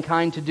calls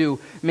mankind to do.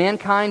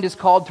 Mankind is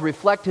called to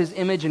reflect his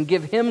image and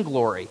give him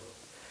glory.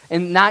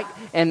 And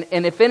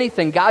if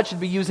anything, God should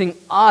be using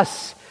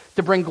us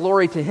to bring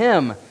glory to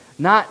him.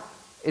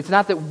 It's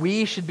not that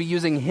we should be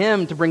using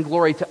him to bring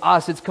glory to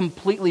us. It's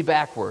completely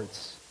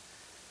backwards.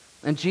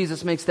 And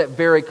Jesus makes that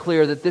very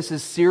clear, that this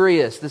is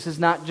serious. This is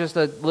not just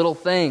a little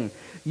thing.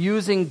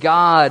 Using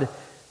God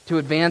to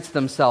advance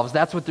themselves.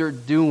 That's what they're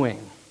doing.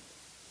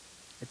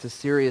 It's a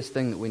serious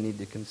thing that we need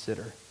to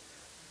consider.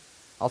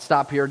 I'll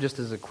stop here just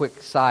as a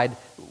quick side.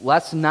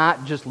 Let's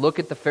not just look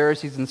at the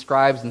Pharisees and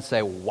scribes and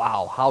say,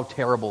 wow, how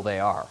terrible they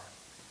are.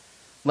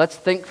 Let's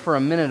think for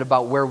a minute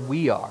about where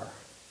we are.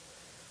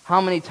 How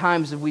many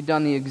times have we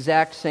done the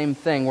exact same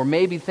thing, where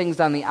maybe things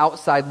on the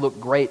outside look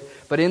great,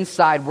 but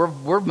inside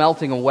we're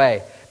melting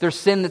away. There's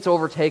sin that's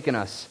overtaken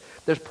us.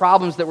 There's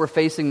problems that we're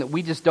facing that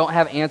we just don't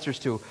have answers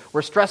to.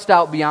 We're stressed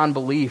out beyond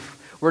belief.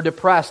 We're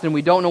depressed and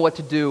we don't know what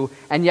to do,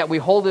 and yet we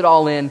hold it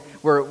all in.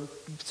 We're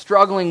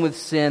struggling with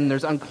sin.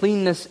 There's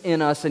uncleanness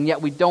in us, and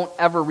yet we don't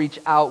ever reach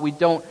out. We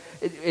come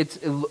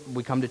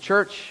to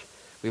church,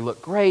 we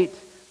look great,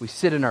 we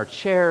sit in our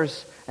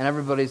chairs, and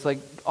everybody's like,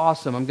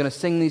 awesome, I'm going to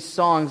sing these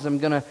songs, I'm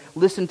going to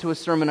listen to a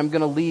sermon, I'm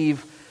going to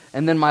leave,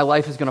 and then my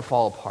life is going to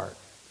fall apart.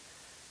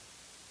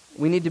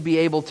 We need to be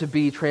able to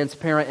be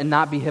transparent and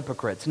not be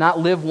hypocrites. Not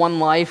live one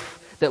life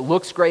that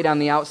looks great on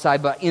the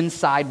outside, but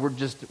inside we're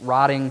just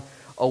rotting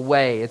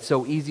away. It's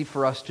so easy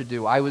for us to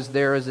do. I was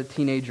there as a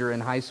teenager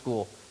in high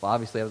school. Well,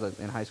 obviously I was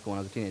in high school when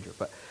I was a teenager,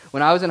 but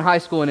when I was in high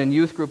school and in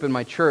youth group in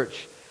my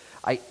church,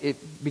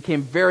 it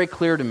became very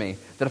clear to me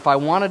that if I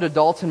wanted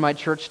adults in my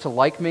church to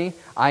like me,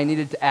 I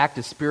needed to act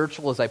as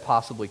spiritual as I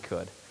possibly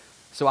could.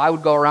 So I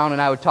would go around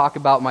and I would talk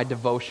about my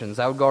devotions.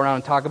 I would go around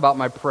and talk about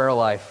my prayer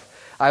life.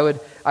 I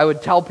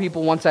would tell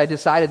people once I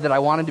decided that I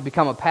wanted to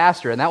become a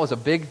pastor, and that was a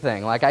big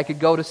thing. Like I could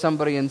go to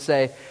somebody and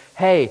say,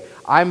 hey,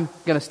 I'm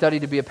going to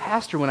study to be a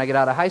pastor when I get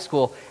out of high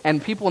school,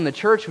 and people in the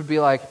church would be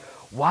like,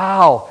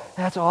 wow,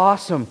 that's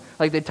awesome.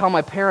 Like they'd tell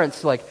my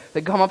parents, like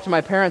they'd come up to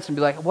my parents and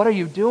be like, what are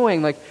you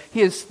doing? Like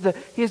he is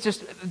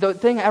just the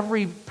thing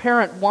every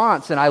parent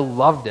wants, and I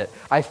loved it.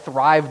 I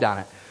thrived on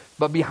it.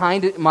 But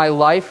behind it, my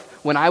life,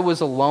 when I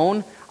was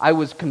alone, I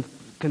was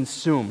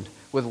consumed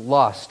with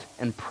lust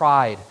and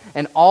pride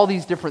and all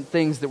these different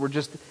things that were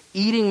just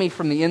eating me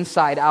from the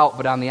inside out,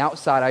 but on the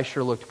outside I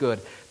sure looked good.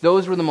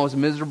 Those were the most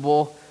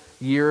miserable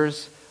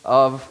years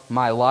of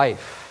my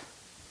life.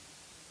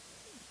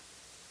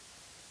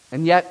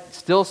 And yet,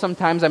 still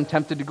sometimes I'm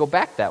tempted to go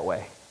back that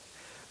way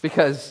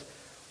because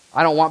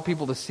I don't want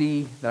people to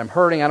see that I'm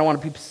hurting. I don't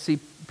want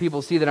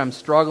people to see that I'm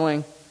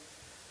struggling.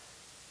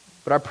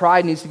 But our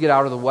pride needs to get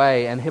out of the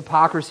way, and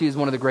hypocrisy is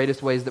one of the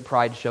greatest ways that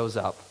pride shows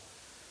up.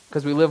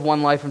 Because we live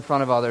one life in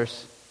front of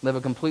others, live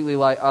a completely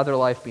other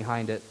life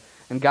behind it.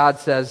 And God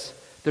says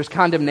there's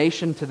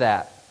condemnation to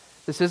that.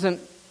 This isn't,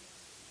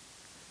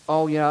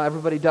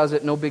 everybody does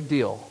it, no big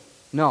deal.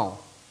 No.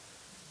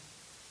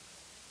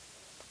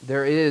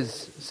 There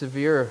is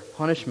severe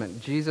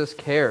punishment. Jesus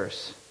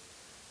cares.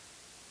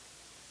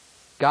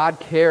 God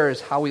cares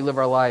how we live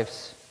our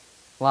lives.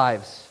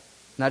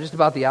 Not just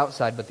about the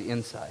outside, but the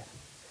inside.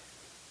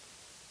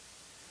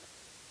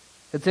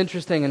 It's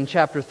interesting in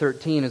chapter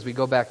 13 as we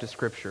go back to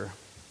Scripture.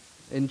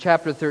 In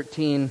chapter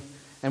 13,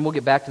 and we'll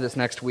get back to this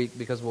next week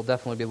because we'll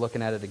definitely be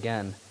looking at it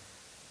again.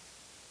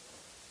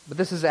 But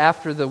this is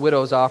after the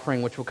widow's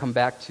offering, which we'll come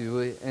back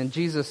to. And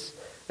Jesus,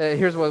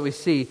 here's what we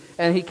see.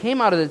 And he came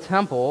out of the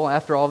temple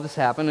after all this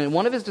happened, and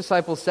one of his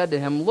disciples said to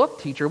him, "Look,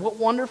 teacher, what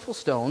wonderful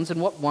stones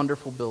and what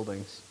wonderful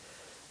buildings."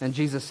 And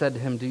Jesus said to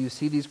him, "Do you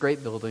see these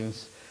great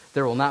buildings?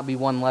 There will not be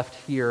one left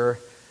here,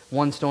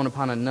 one stone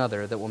upon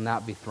another that will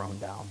not be thrown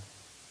down."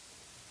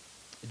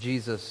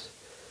 Jesus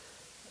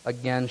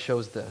again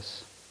shows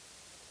this.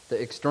 The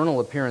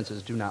external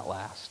appearances do not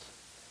last.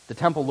 The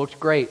temple looked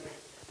great.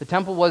 The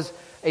temple was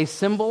a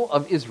symbol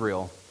of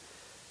Israel,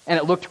 and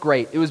it looked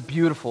great. It was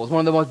beautiful. It was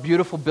one of the most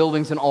beautiful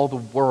buildings in all the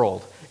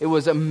world. It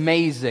was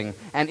amazing,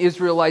 and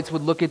Israelites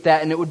would look at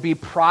that, and it would be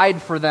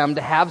pride for them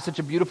to have such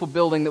a beautiful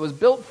building that was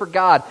built for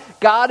God.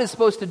 God is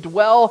supposed to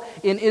dwell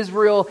in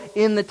Israel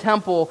in the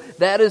temple.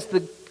 That is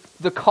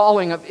the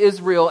calling of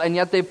Israel, and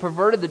yet they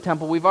perverted the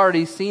temple. We've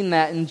already seen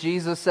that, and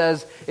Jesus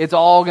says it's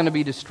all going to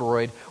be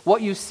destroyed.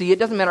 What you see, it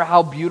doesn't matter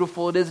how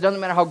beautiful it is, it doesn't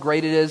matter how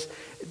great it is.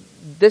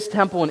 This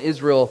temple in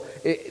Israel,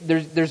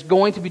 there's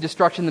going to be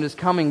destruction that is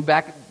coming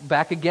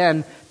back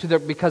again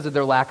because of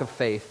their lack of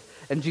faith.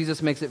 And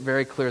Jesus makes it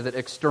very clear that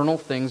external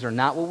things are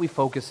not what we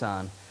focus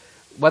on.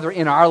 Whether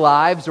in our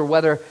lives or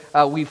whether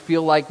we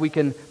feel like we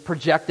can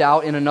project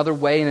out in another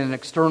way, in an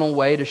external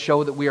way, to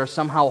show that we are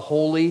somehow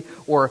holy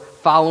or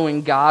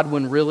following God,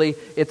 when really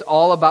it's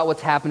all about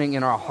what's happening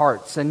in our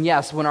hearts. And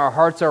yes, when our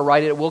hearts are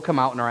right, it will come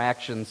out in our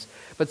actions.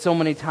 But so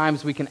many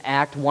times we can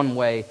act one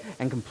way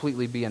and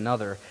completely be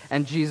another.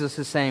 And Jesus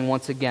is saying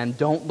once again,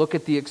 don't look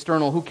at the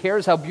external. Who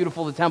cares how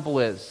beautiful the temple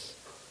is?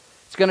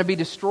 It's going to be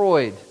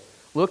destroyed.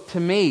 Look to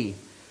me.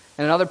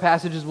 And in other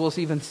passages we'll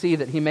even see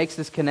that he makes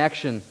this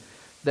connection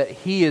that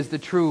he is the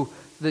true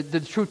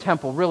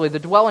temple, really, the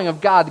dwelling of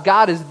God.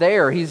 God is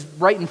there. He's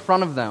right in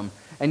front of them.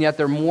 And yet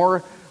they're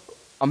more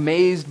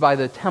amazed by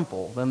the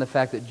temple than the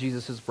fact that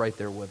Jesus is right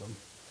there with them.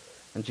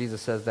 And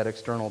Jesus says that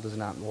external does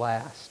not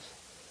last.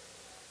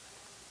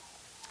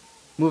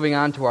 Moving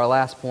on to our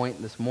last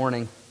point this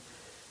morning,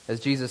 as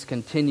Jesus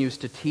continues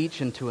to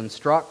teach and to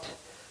instruct.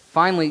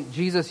 Finally,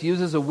 Jesus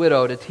uses a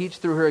widow to teach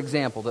through her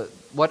example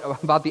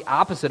about the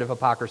opposite of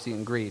hypocrisy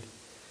and greed,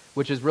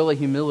 which is really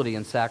humility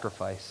and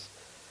sacrifice.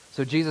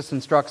 So Jesus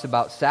instructs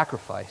about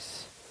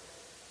sacrifice.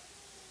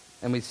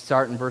 And we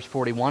start in verse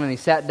 41. And he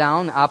sat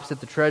down opposite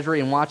the treasury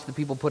and watched the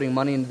people putting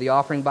money into the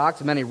offering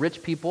box. Many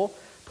rich people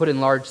put in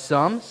large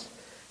sums.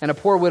 And a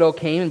poor widow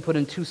came and put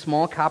in 2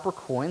 small copper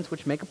coins,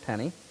 which make a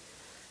penny.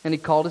 And he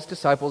called his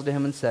disciples to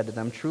him and said to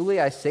them, "Truly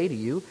I say to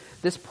you,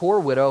 this poor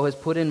widow has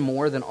put in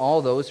more than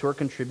all those who are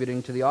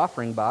contributing to the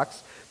offering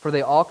box, for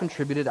they all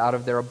contributed out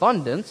of their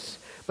abundance.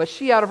 But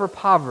she out of her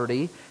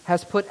poverty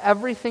has put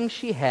everything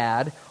she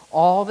had,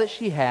 all that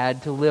she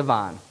had to live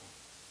on."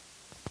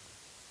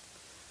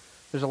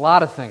 There's a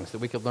lot of things that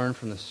we could learn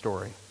from this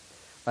story.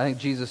 I think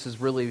Jesus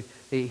is really,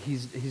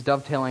 he's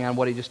dovetailing on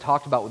what he just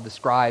talked about with the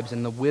scribes,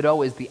 and the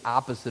widow is the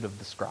opposite of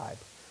the scribe.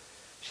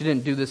 She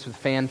didn't do this with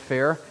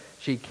fanfare.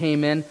 She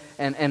came in,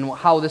 and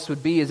how this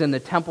would be is in the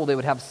temple they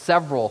would have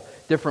several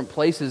different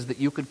places that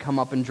you could come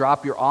up and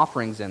drop your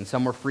offerings in.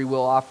 Some were free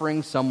will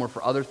offerings, some were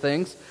for other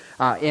things.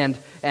 And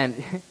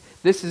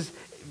this is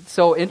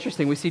so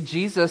interesting. We see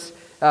Jesus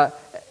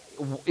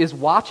is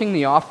watching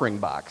the offering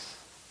box.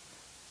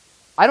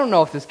 I don't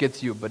know if this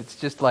gets you, but it's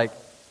just like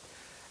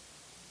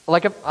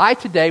if I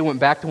today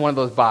went back to one of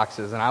those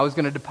boxes and I was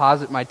going to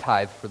deposit my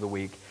tithe for the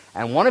week,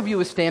 and one of you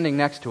was standing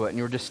next to it and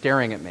you were just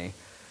staring at me,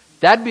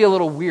 that'd be a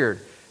little weird.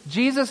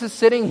 Jesus is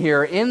sitting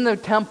here in the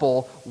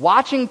temple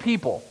watching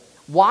people,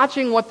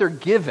 watching what they're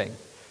giving.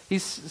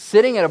 He's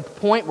sitting at a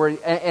point where,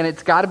 and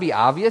it's got to be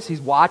obvious,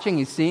 he's watching,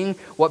 he's seeing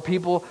what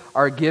people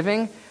are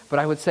giving. But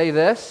I would say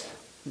this,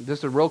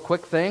 just a real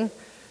quick thing.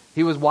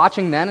 He was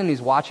watching then and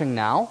he's watching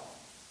now.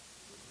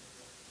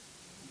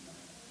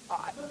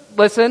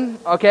 Listen,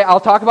 okay,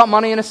 I'll talk about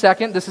money in a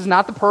second. This is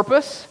not the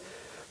purpose.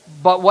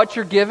 But what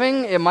you're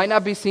giving, it might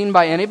not be seen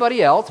by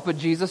anybody else, but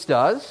Jesus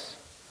does.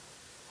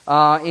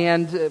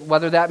 And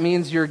whether that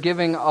means you're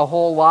giving a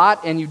whole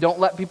lot and you don't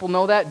let people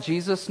know that,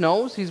 Jesus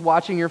knows. He's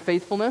watching your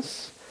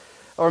faithfulness.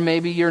 Or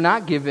maybe you're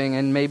not giving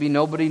and maybe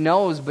nobody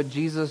knows, but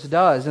Jesus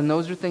does. And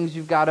those are things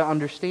you've got to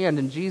understand.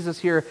 And Jesus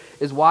here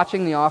is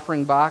watching the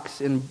offering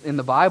box in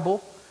the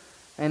Bible,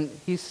 and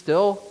he's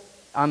still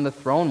on the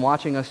throne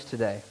watching us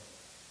today.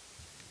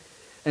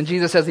 And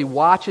Jesus, as he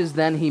watches,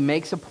 then he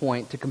makes a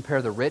point to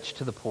compare the rich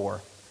to the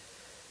poor.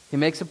 He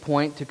makes a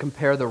point to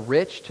compare the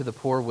rich to the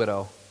poor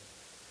widow.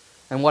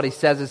 And what he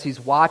says is he's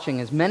watching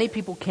as many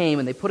people came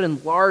and they put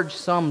in large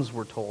sums,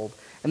 we're told.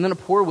 And then a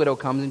poor widow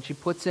comes and she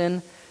puts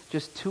in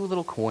just 2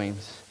 little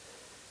coins.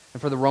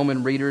 And for the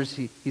Roman readers,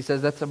 he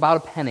says that's about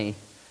a penny.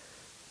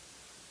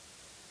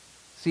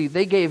 See,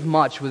 they gave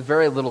much with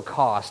very little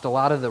cost, a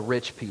lot of the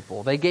rich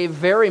people. They gave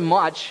very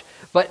much,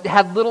 but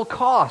had little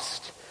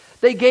cost.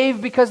 They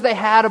gave because they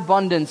had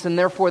abundance, and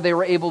therefore they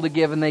were able to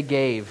give, and they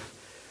gave.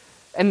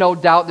 And no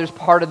doubt there's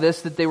part of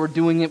this that they were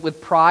doing it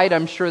with pride.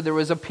 I'm sure there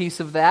was a piece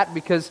of that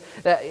because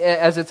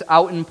as it's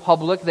out in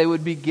public, they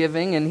would be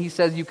giving, and he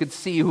says you could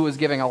see who was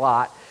giving a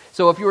lot.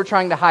 So if you were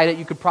trying to hide it,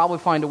 you could probably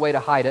find a way to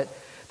hide it.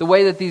 The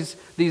way that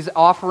these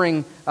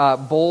offering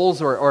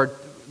bowls or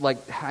like,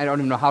 I don't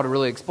even know how to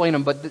really explain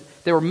them,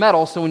 but they were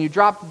metal, so when you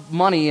dropped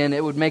money in,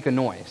 it would make a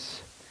noise.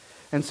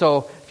 And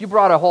so if you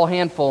brought a whole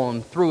handful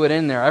and threw it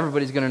in there,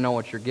 everybody's going to know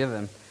what you're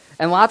giving.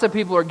 And lots of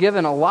people are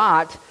given a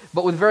lot,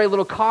 but with very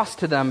little cost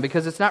to them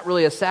because it's not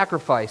really a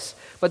sacrifice.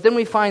 But then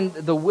we find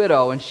the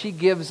widow, and she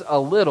gives a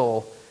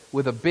little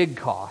with a big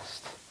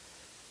cost.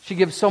 She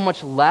gives so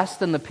much less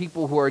than the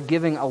people who are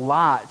giving a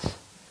lot.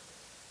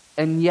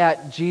 And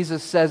yet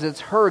Jesus says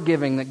it's her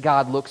giving that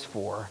God looks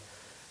for.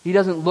 He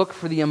doesn't look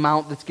for the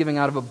amount that's giving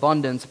out of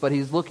abundance, but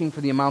he's looking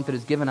for the amount that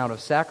is given out of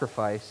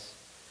sacrifice,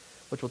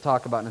 which we'll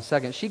talk about in a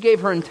second. She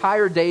gave her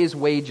entire day's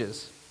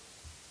wages.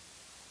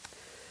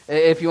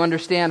 If you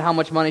understand how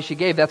much money she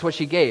gave, that's what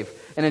she gave.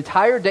 An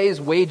entire day's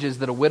wages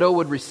that a widow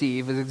would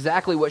receive is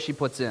exactly what she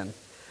puts in.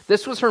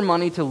 This was her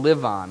money to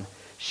live on.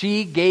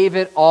 She gave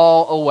it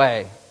all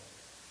away.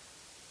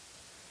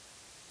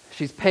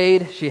 She's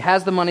paid, she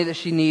has the money that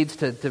she needs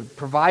to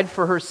provide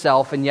for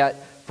herself, and yet,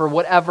 for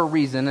whatever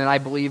reason, and I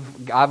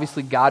believe,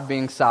 obviously, God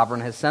being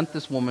sovereign, has sent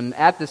this woman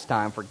at this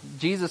time for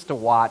Jesus to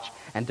watch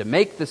and to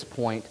make this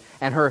point,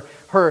 and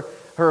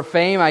her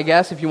fame, I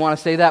guess, if you want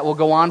to say that, will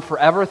go on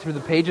forever through the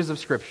pages of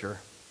Scripture.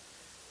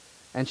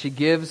 And she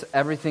gives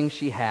everything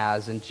she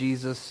has, and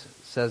Jesus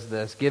says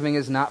this: giving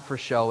is not for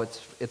show,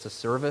 it's a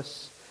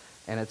service,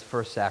 and it's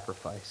for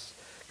sacrifice.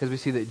 Because we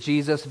see that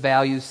Jesus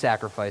values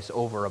sacrifice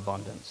over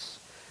abundance.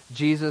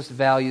 Jesus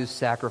values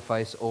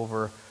sacrifice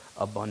over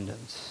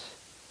abundance.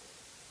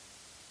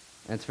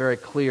 And it's very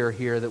clear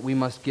here that we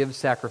must give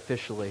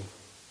sacrificially.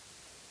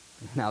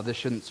 Now, this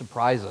shouldn't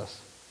surprise us.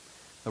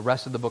 The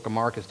rest of the book of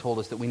Mark has told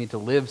us that we need to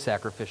live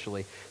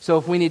sacrificially. So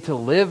if we need to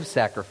live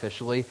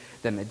sacrificially,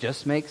 then it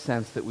just makes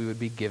sense that we would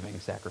be giving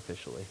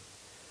sacrificially.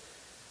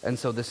 And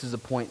so this is a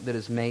point that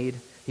is made.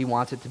 He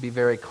wants it to be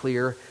very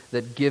clear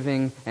that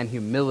giving and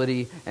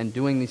humility and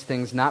doing these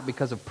things not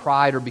because of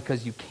pride or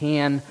because you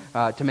can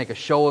to make a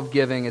show of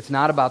giving. It's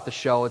not about the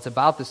show. It's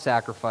about the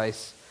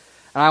sacrifice.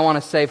 And I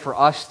want to say for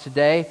us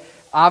today,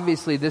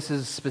 obviously this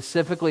is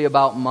specifically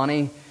about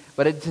money,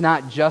 but it's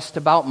not just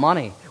about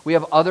money. We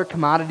have other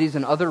commodities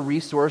and other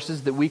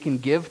resources that we can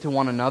give to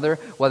one another,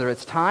 whether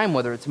it's time,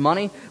 whether it's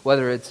money,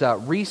 whether it's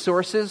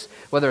resources,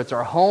 whether it's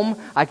our home.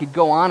 I could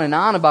go on and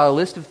on about a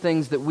list of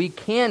things that we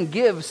can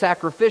give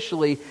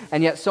sacrificially,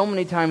 and yet so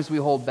many times we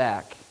hold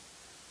back.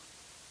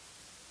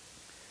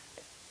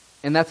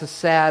 And that's a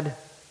sad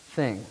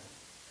thing.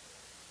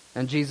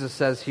 And Jesus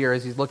says here,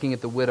 as he's looking at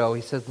the widow,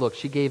 he says, look,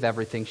 she gave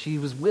everything. She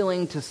was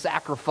willing to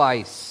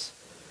sacrifice.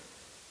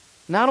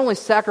 Not only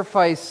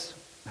sacrifice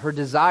her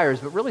desires,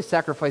 but really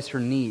sacrifice her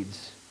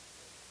needs.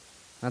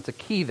 That's a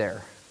key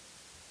there.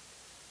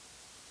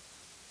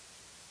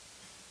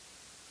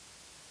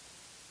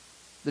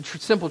 The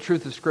simple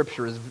truth of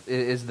Scripture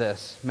is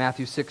this.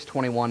 Matthew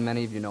 6:21,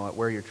 many of you know it.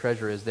 Where your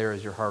treasure is, there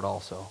is your heart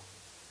also.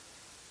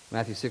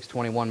 Matthew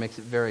 6:21 makes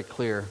it very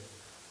clear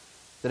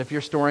that if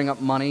you're storing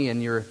up money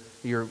and you're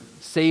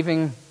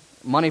saving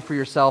money for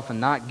yourself and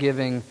not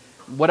giving,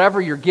 whatever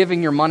you're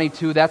giving your money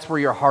to, that's where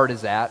your heart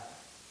is at.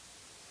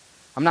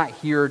 I'm not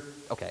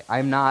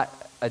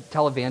a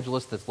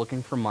televangelist that's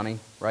looking for money,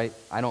 right?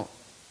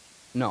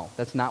 No,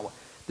 that's not what,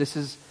 this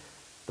is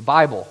the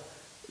Bible.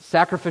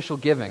 Sacrificial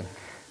giving,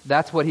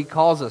 that's what he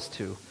calls us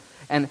to.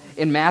 And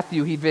in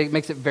Matthew, he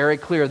makes it very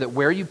clear that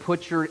where you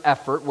put your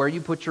effort, where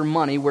you put your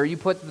money, where you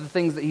put the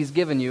things that he's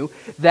given you,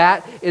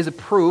 that is a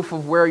proof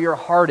of where your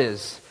heart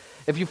is.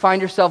 If you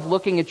find yourself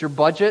looking at your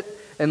budget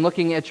and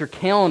looking at your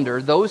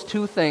calendar, those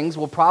two things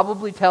will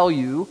probably tell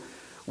you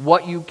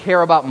what you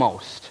care about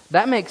most.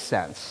 That makes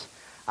sense.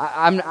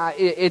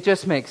 It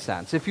just makes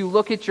sense. If you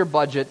look at your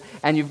budget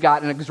and you've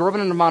got an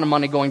exorbitant amount of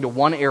money going to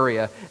one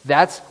area,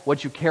 that's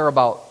what you care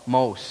about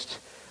most.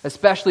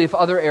 Especially if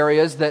other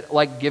areas that,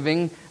 like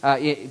giving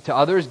to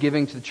others,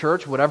 giving to the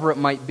church, whatever it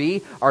might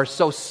be, are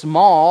so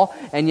small,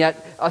 and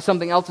yet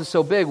something else is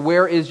so big.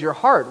 Where is your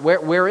heart?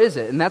 Where is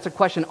it? And that's a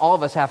question all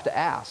of us have to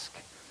ask.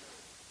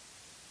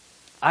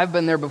 I've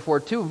been there before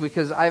too,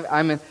 because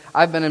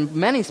I've been in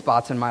many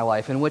spots in my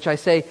life in which I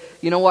say,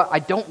 you know what, I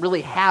don't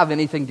really have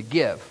anything to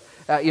give.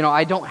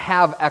 I don't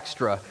have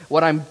extra.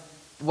 What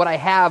I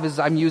have is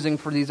I'm using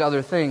for these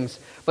other things.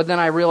 But then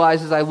I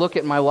realize as I look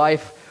at my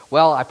life,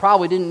 well, I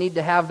probably didn't need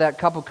to have that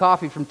cup of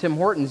coffee from Tim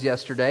Hortons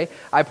yesterday.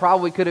 I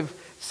probably could have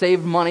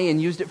saved money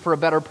and used it for a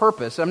better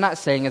purpose. I'm not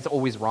saying it's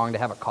always wrong to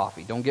have a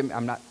coffee. Don't get me,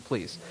 I'm not,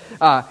 please.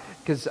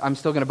 Because I'm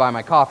still going to buy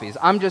my coffees.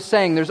 I'm just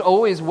saying there's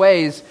always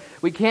ways.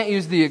 We can't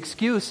use the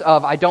excuse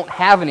of, I don't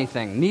have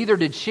anything. Neither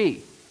did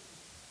she.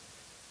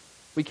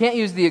 We can't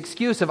use the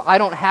excuse of, I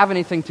don't have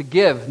anything to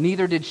give.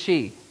 Neither did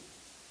she.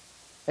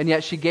 And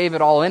yet she gave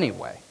it all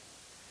anyway.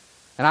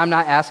 And I'm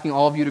not asking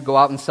all of you to go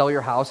out and sell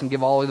your house and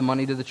give all of the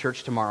money to the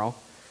church tomorrow.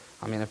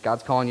 I mean, if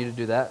God's calling you to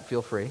do that,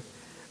 feel free.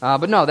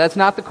 But no, that's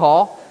not the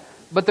call.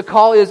 But the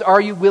call is, are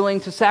you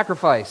willing to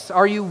sacrifice?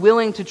 Are you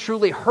willing to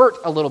truly hurt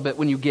a little bit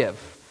when you give?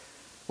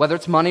 Whether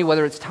it's money,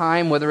 whether it's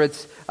time, whether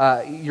it's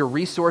your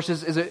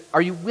resources,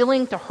 are you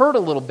willing to hurt a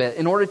little bit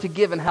in order to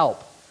give and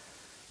help?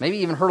 Maybe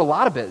even hurt a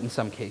lot of it in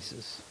some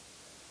cases.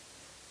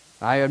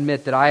 I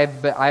admit that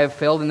I have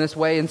failed in this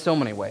way in so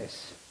many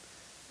ways.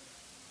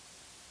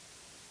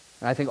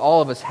 And I think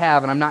all of us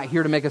have, and I'm not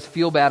here to make us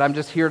feel bad, I'm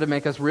just here to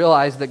make us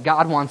realize that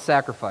God wants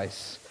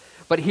sacrifice.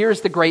 But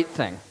here's the great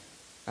thing,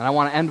 and I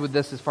want to end with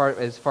this as far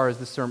as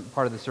this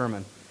part of the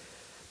sermon.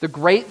 The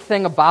great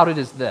thing about it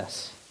is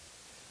this.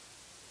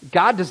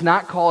 God does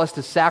not call us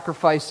to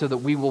sacrifice so that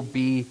we will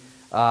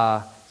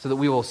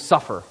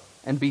suffer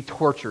and be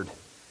tortured.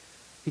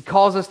 He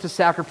calls us to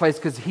sacrifice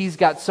because He's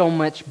got so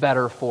much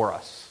better for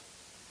us.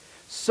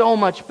 So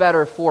much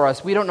better for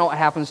us. We don't know what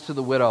happens to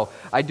the widow.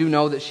 I do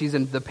know that she's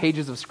in the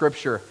pages of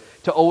Scripture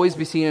to always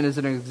be seen as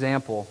an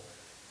example.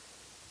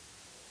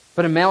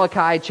 But in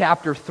Malachi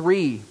chapter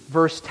 3,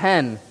 verse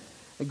 10,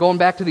 going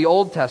back to the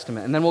Old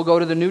Testament, and then we'll go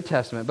to the New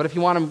Testament. But if you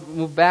want to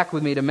move back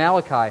with me to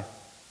Malachi,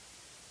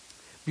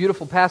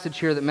 beautiful passage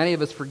here that many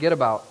of us forget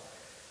about.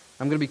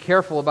 I'm going to be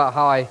careful about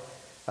how I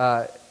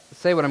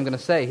say what I'm going to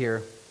say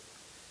here.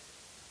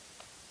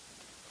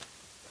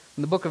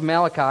 In the book of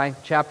Malachi,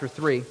 chapter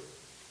 3,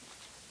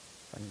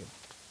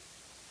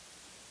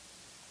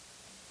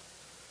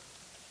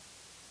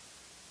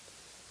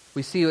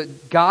 we see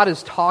that God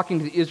is talking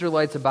to the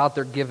Israelites about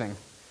their giving.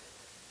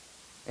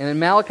 And in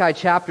Malachi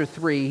chapter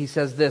 3, he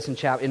says this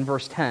in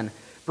verse 10,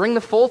 "Bring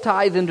the full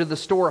tithe into the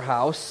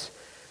storehouse,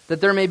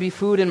 that there may be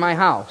food in my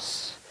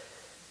house.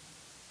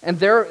 And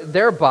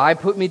thereby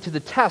put me to the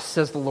test,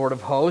 says the Lord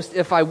of hosts,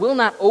 if I will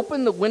not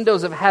open the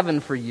windows of heaven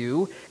for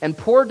you and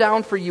pour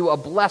down for you a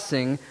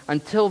blessing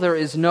until there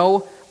is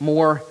no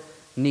more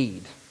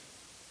need."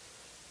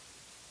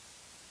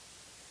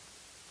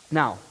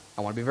 Now,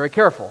 I want to be very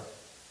careful.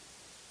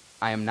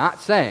 I am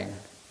not saying,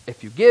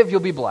 if you give,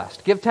 you'll be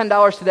blessed. Give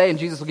 $10 today and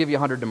Jesus will give you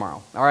 $100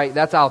 tomorrow. All right,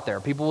 that's out there.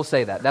 People will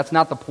say that. That's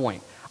not the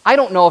point. I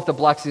don't know if the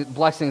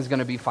blessing is going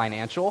to be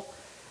financial.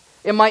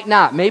 It might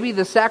not. Maybe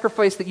the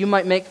sacrifice that you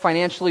might make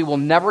financially will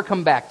never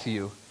come back to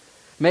you.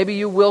 Maybe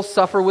you will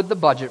suffer with the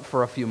budget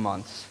for a few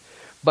months.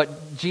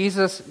 But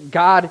Jesus,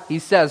 God, He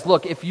says,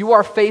 look, if you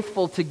are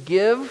faithful to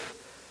give,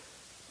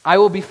 I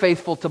will be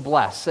faithful to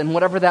bless. And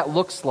whatever that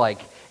looks like,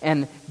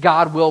 and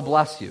God will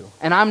bless you.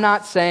 And I'm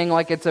not saying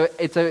like it's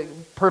a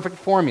perfect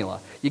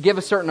formula. You give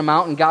a certain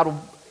amount and God will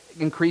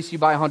increase you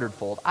by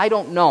 100-fold. I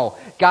don't know.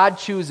 God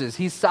chooses.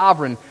 He's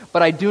sovereign.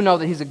 But I do know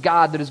that He's a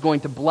God that is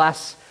going to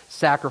bless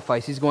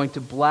sacrifice. He's going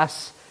to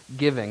bless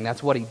giving.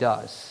 That's what He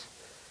does.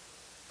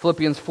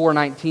 Philippians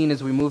 4:19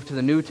 as we move to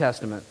the New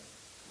Testament.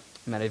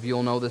 Many of you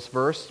will know this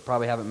verse.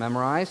 Probably have it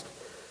memorized.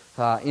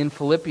 In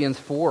Philippians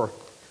 4,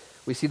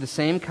 we see the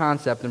same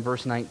concept in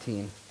verse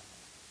 19.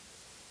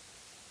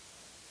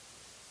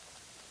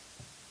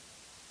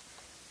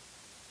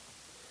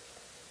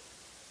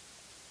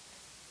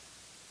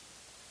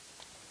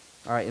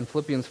 All right, in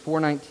Philippians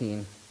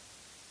 4:19,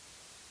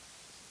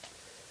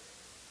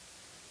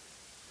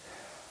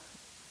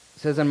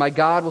 it says, "And my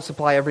God will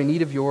supply every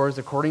need of yours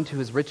according to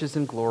His riches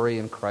and glory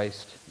in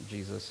Christ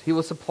Jesus." He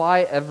will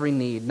supply every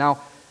need. Now,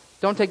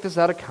 don't take this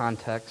out of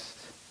context.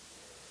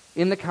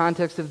 In the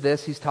context of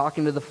this, he's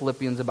talking to the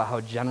Philippians about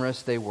how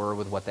generous they were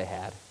with what they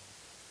had.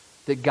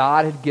 That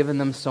God had given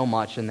them so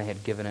much and they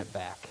had given it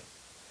back.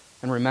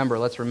 And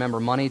let's remember,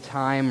 money,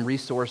 time,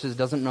 resources,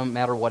 doesn't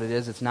matter what it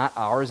is. It's not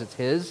ours, it's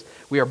His.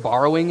 We are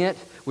borrowing it.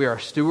 We are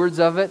stewards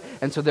of it.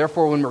 And so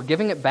therefore, when we're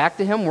giving it back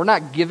to Him, we're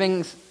not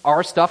giving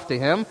our stuff to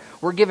Him.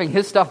 We're giving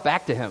His stuff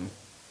back to Him.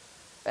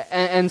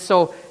 And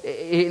so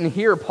in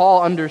here,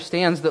 Paul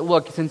understands that,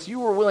 look, since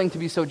you were willing to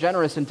be so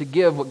generous and to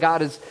give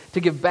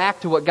back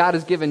to what God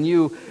has given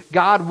you,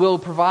 God will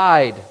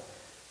provide.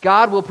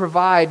 God will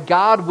provide.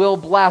 God will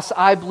bless.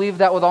 I believe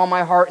that with all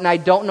my heart, and I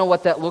don't know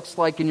what that looks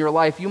like in your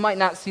life. You might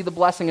not see the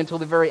blessing until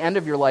the very end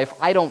of your life.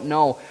 I don't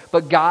know.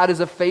 But God is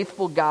a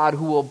faithful God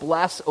who will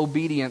bless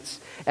obedience,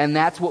 and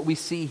that's what we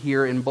see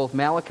here in both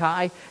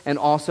Malachi and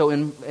also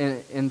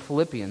in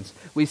Philippians.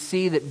 We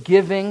see that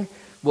giving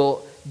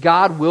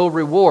God will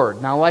reward.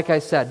 Now, like I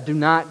said, do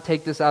not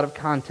take this out of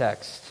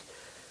context.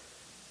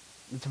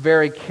 It's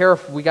very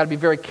careful. We got to be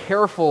very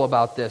careful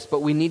about this,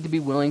 but we need to be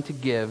willing to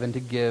give and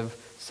to give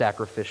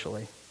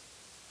sacrificially.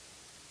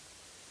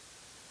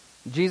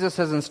 Jesus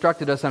has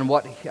instructed us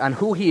on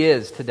who He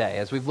is today.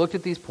 As we've looked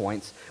at these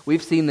points,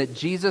 we've seen that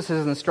Jesus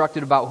has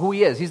instructed about who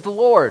He is. He's the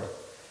Lord.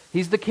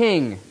 He's the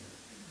King.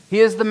 He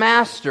is the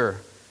Master.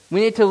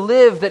 We need to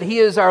live that He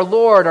is our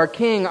Lord, our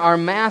King, our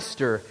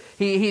Master.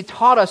 He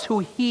taught us who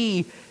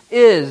He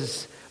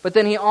is, but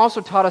then He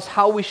also taught us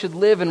how we should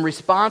live in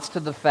response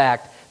to the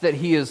fact that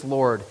He is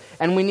Lord.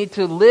 And we need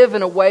to live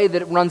in a way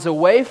that runs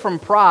away from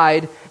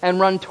pride and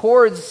run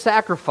towards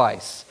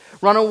sacrifice.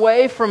 Run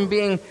away from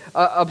being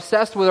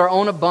obsessed with our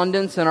own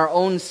abundance and our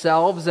own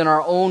selves and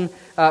our own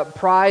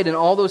pride and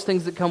all those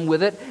things that come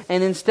with it,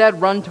 and instead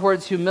run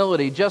towards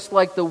humility, just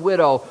like the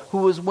widow who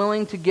was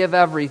willing to give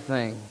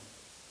everything.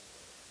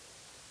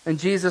 And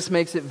Jesus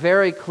makes it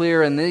very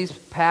clear in these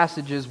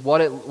passages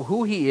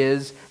who He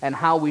is and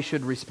how we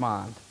should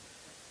respond.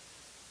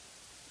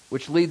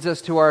 Which leads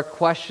us to our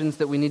questions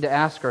that we need to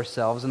ask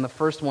ourselves. And the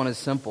first one is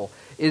simple.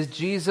 Is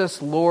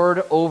Jesus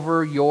Lord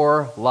over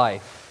your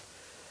life?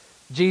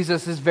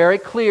 Jesus is very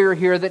clear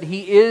here that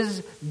He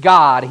is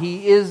God.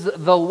 He is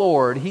the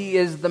Lord. He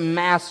is the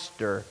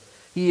Master.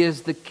 He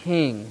is the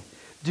King.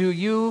 Do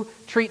you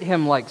treat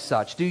Him like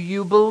such? Do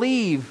you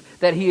believe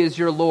that He is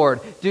your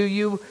Lord? Do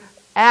you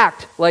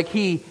act like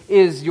He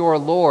is your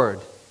Lord?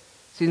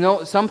 See,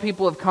 some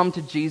people have come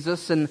to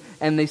Jesus and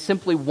they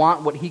simply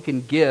want what He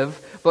can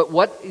give. But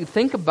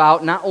think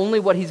about not only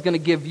what He's going to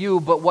give you,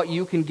 but what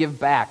you can give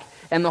back.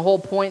 And the whole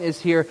point is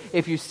here,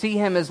 if you see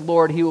Him as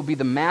Lord, He will be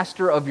the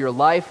master of your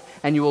life,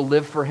 and you will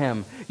live for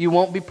Him. You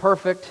won't be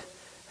perfect.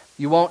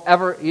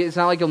 It's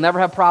not like you'll never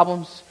have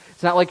problems.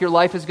 It's not like your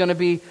life is going to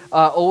be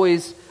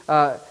always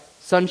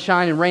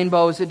sunshine and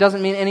rainbows. It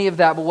doesn't mean any of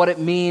that, but what it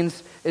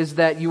means is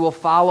that you will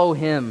follow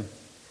Him,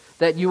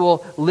 that you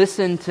will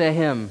listen to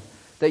Him,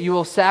 that you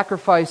will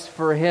sacrifice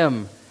for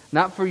Him,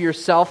 not for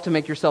yourself to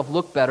make yourself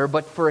look better,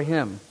 but for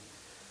Him.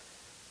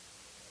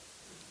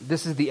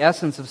 This is the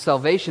essence of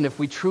salvation. If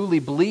we truly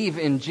believe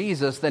in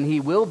Jesus, then He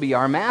will be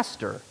our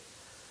master.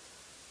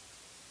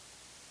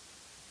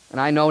 And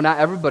I know not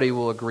everybody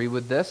will agree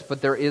with this,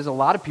 but there is a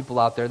lot of people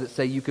out there that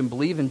say you can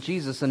believe in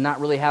Jesus and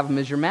not really have Him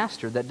as your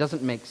master. That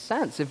doesn't make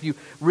sense. If you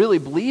really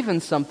believe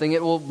in something,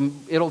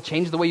 it'll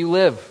change the way you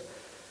live.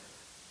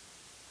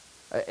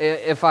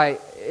 If I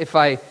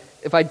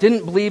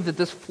didn't believe that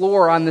this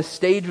floor on this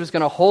stage was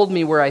going to hold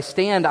me where I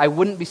stand, I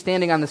wouldn't be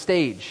standing on the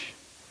stage.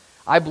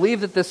 I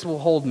believe that this will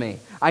hold me.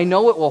 I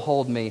know it will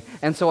hold me.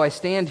 And so I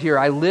stand here.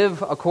 I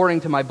live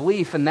according to my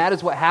belief, and that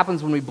is what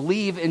happens when we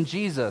believe in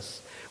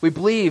Jesus. We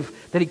believe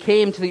that He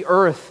came to the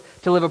earth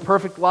to live a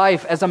perfect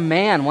life as a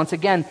man, once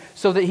again,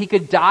 so that He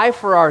could die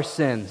for our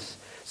sins,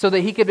 so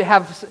that He could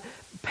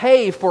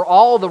pay for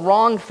all the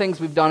wrong things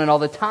we've done and all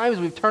the times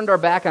we've turned our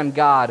back on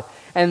God,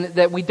 and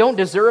that we don't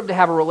deserve to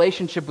have a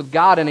relationship with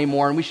God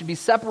anymore, and we should be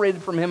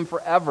separated from Him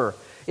forever,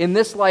 in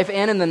this life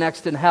and in the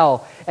next in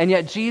hell. And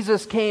yet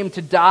Jesus came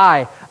to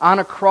die on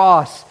a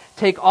cross,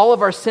 take all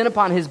of our sin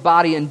upon His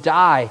body and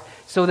die,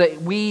 so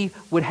that we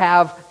would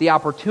have the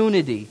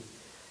opportunity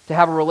to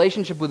have a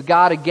relationship with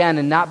God again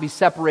and not be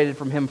separated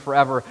from Him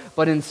forever,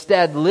 but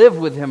instead live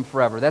with Him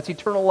forever. That's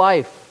eternal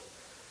life.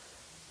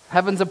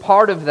 Heaven's a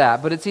part of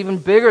that, but it's even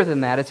bigger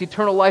than that. It's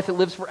eternal life that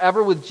lives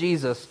forever with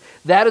Jesus.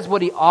 That is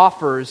what He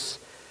offers.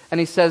 And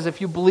He says,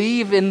 if you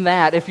believe in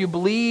that, if you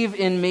believe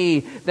in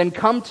me, then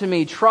come to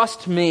me,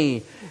 trust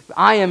me.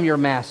 I am your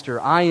master.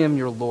 I am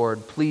your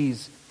Lord.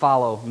 Please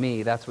follow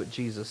me. That's what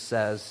Jesus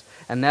says.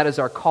 And that is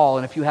our call.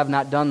 And if you have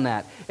not done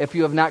that, if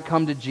you have not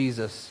come to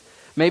Jesus,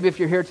 maybe if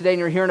you're here today and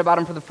you're hearing about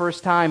Him for the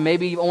first time,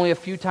 maybe only a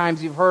few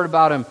times you've heard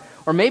about Him,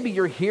 or maybe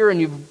you're here and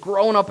you've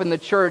grown up in the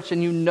church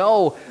and you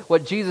know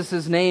what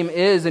Jesus' name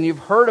is and you've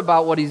heard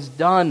about what He's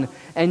done,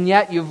 and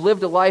yet you've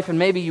lived a life and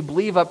maybe you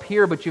believe up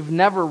here, but you've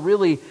never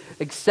really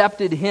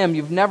accepted Him,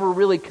 you've never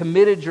really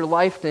committed your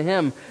life to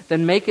Him,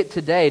 then make it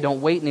today.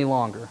 Don't wait any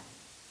longer.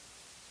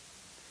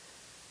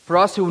 For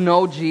us who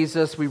know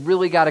Jesus, we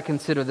really got to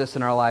consider this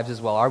in our lives as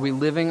well. Are we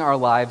living our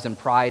lives in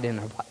pride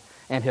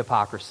and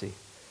hypocrisy?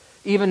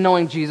 Even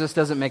knowing Jesus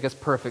doesn't make us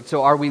perfect.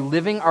 So are we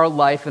living our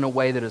life in a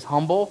way that is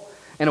humble,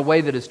 in a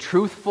way that is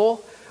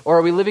truthful, or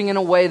are we living in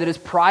a way that is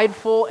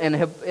prideful and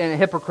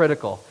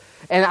hypocritical?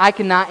 And I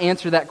cannot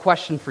answer that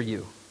question for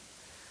you.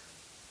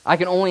 I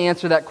can only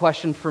answer that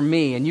question for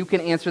me, and you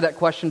can answer that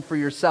question for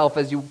yourself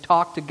as you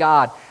talk to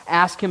God.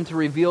 Ask Him to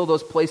reveal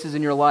those places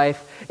in your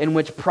life in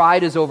which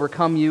pride has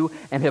overcome you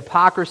and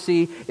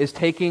hypocrisy is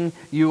taking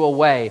you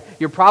away.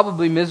 You're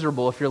probably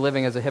miserable if you're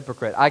living as a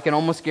hypocrite. I can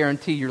almost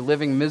guarantee you're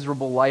living a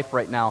miserable life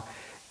right now.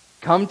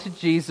 Come to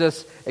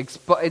Jesus,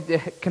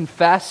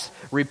 confess,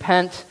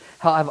 repent,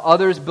 have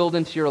others build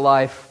into your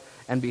life,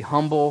 and be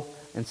humble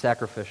and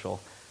sacrificial.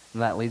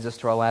 And that leads us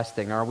to our last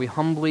thing. Are we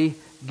humbly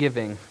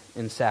giving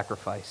in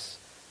sacrifice?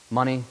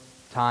 Money,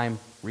 time,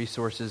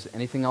 resources,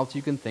 anything else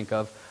you can think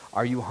of.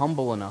 Are you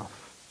humble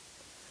enough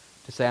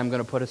to say, I'm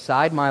going to put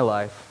aside my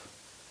life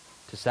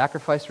to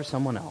sacrifice for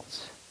someone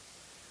else,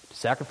 to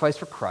sacrifice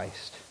for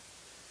Christ?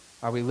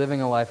 Are we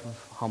living a life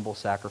of humble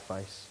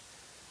sacrifice?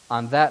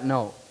 On that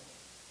note,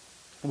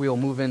 we will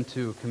move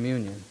into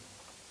communion.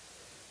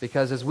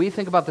 Because as we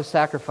think about the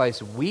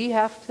sacrifice we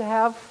have to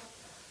have,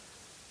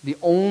 the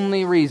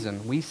only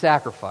reason we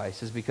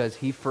sacrifice is because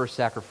He first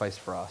sacrificed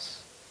for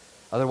us.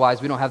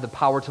 Otherwise, we don't have the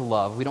power to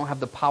love. We don't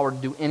have the power to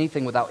do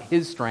anything without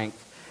His strength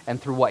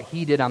and through what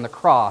He did on the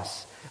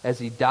cross. As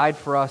He died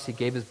for us, He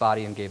gave His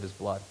body and gave His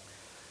blood.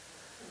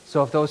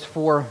 So if those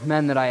 4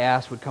 men that I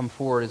asked would come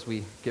forward as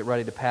we get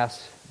ready to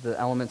pass the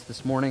elements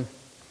this morning.